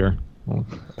things up here. We'll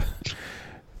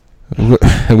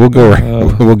go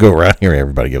around here and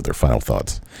everybody give their final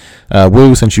thoughts.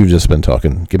 Woo, since you've just been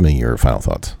talking, give me your final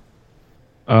thoughts.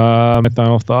 My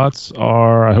final thoughts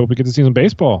are I hope we get to see some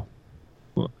baseball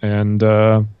and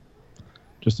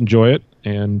just enjoy it,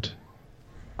 and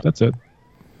that's it.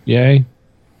 Yay.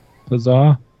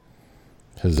 Huzzah.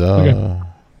 Huzzah. Okay.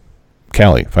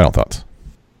 Calli, final thoughts.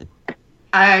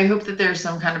 I hope that there's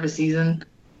some kind of a season.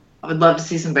 I would love to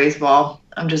see some baseball.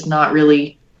 I'm just not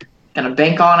really going to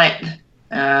bank on it.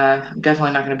 I'm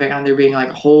definitely not going to bank on there being like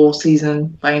a whole season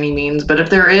by any means. But if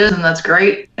there is, then that's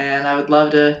great. And I would love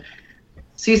to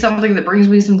see something that brings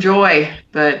me some joy.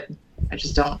 But I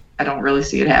don't really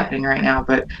see it happening right now.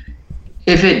 But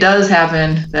if it does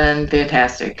happen, then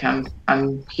fantastic.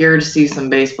 I'm here to see some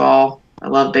baseball. I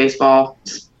love baseball.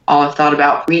 It's all I've thought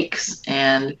about for weeks.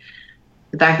 And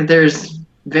the fact that there's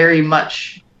very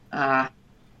much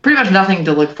pretty much nothing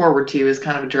to look forward to is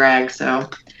kind of a drag. So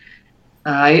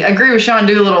I agree with Sean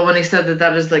Doolittle when he said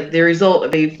that is like the result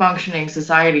of a functioning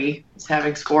society is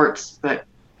having sports. But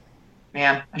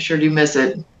man, I sure do miss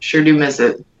it.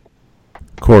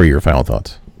 Cory, your final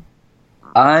thoughts.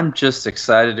 I'm just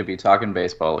excited to be talking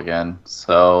baseball again.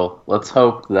 So let's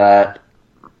hope that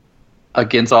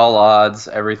against all odds,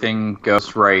 everything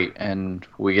goes right and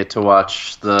we get to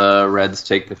watch the Reds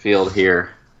take the field here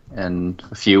in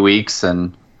a few weeks,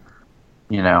 and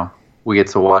we get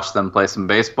to watch them play some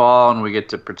baseball, and we get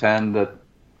to pretend that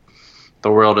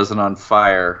the world isn't on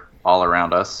fire all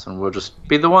around us, and we'll just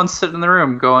be the ones sitting in the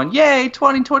room going, yay,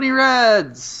 2020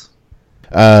 Reds!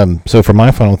 So for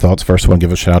my final thoughts, first I want to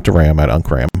give a shout out to Ram at Unc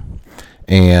Ram,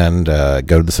 and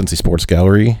go to the Cincy Sports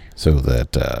Gallery so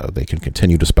that they can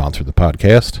continue to sponsor the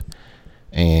podcast,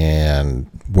 and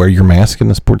wear your mask in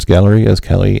the sports gallery, as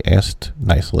Calli asked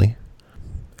nicely.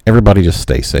 Everybody just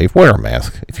stay safe. Wear a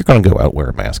mask. If you're going to go out, wear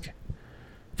a mask.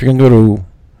 If you're going to go to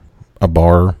a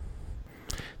bar,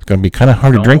 it's going to be kind of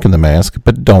hard to drink in the mask,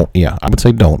 but don't. Yeah, I would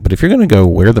say don't. But if you're going to go,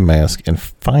 wear the mask and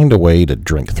find a way to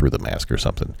drink through the mask or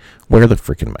something. Wear the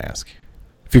freaking mask.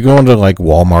 If you're going to like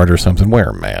Walmart or something, wear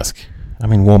a mask. I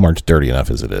mean, Walmart's dirty enough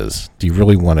as it is. Do you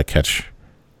really want to catch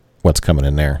what's coming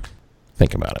in there?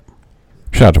 Think about it.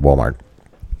 Shout out to Walmart.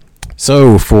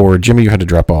 So for Jimmy, you had to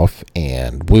drop off,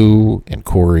 and Woo and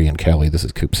Cory and Calli, this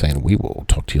is Coop saying we will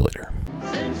talk to you later.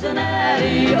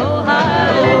 Cincinnati,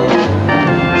 Ohio.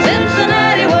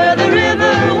 Cincinnati, where the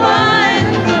river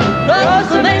winds across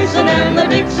the Mason and the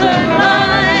Dixon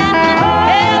line.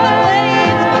 Heaven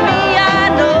waits for me,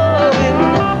 I know it.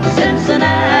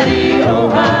 Cincinnati,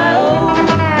 Ohio.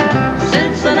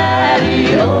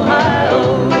 Cincinnati,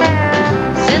 Ohio.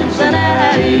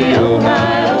 Cincinnati,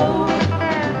 Ohio.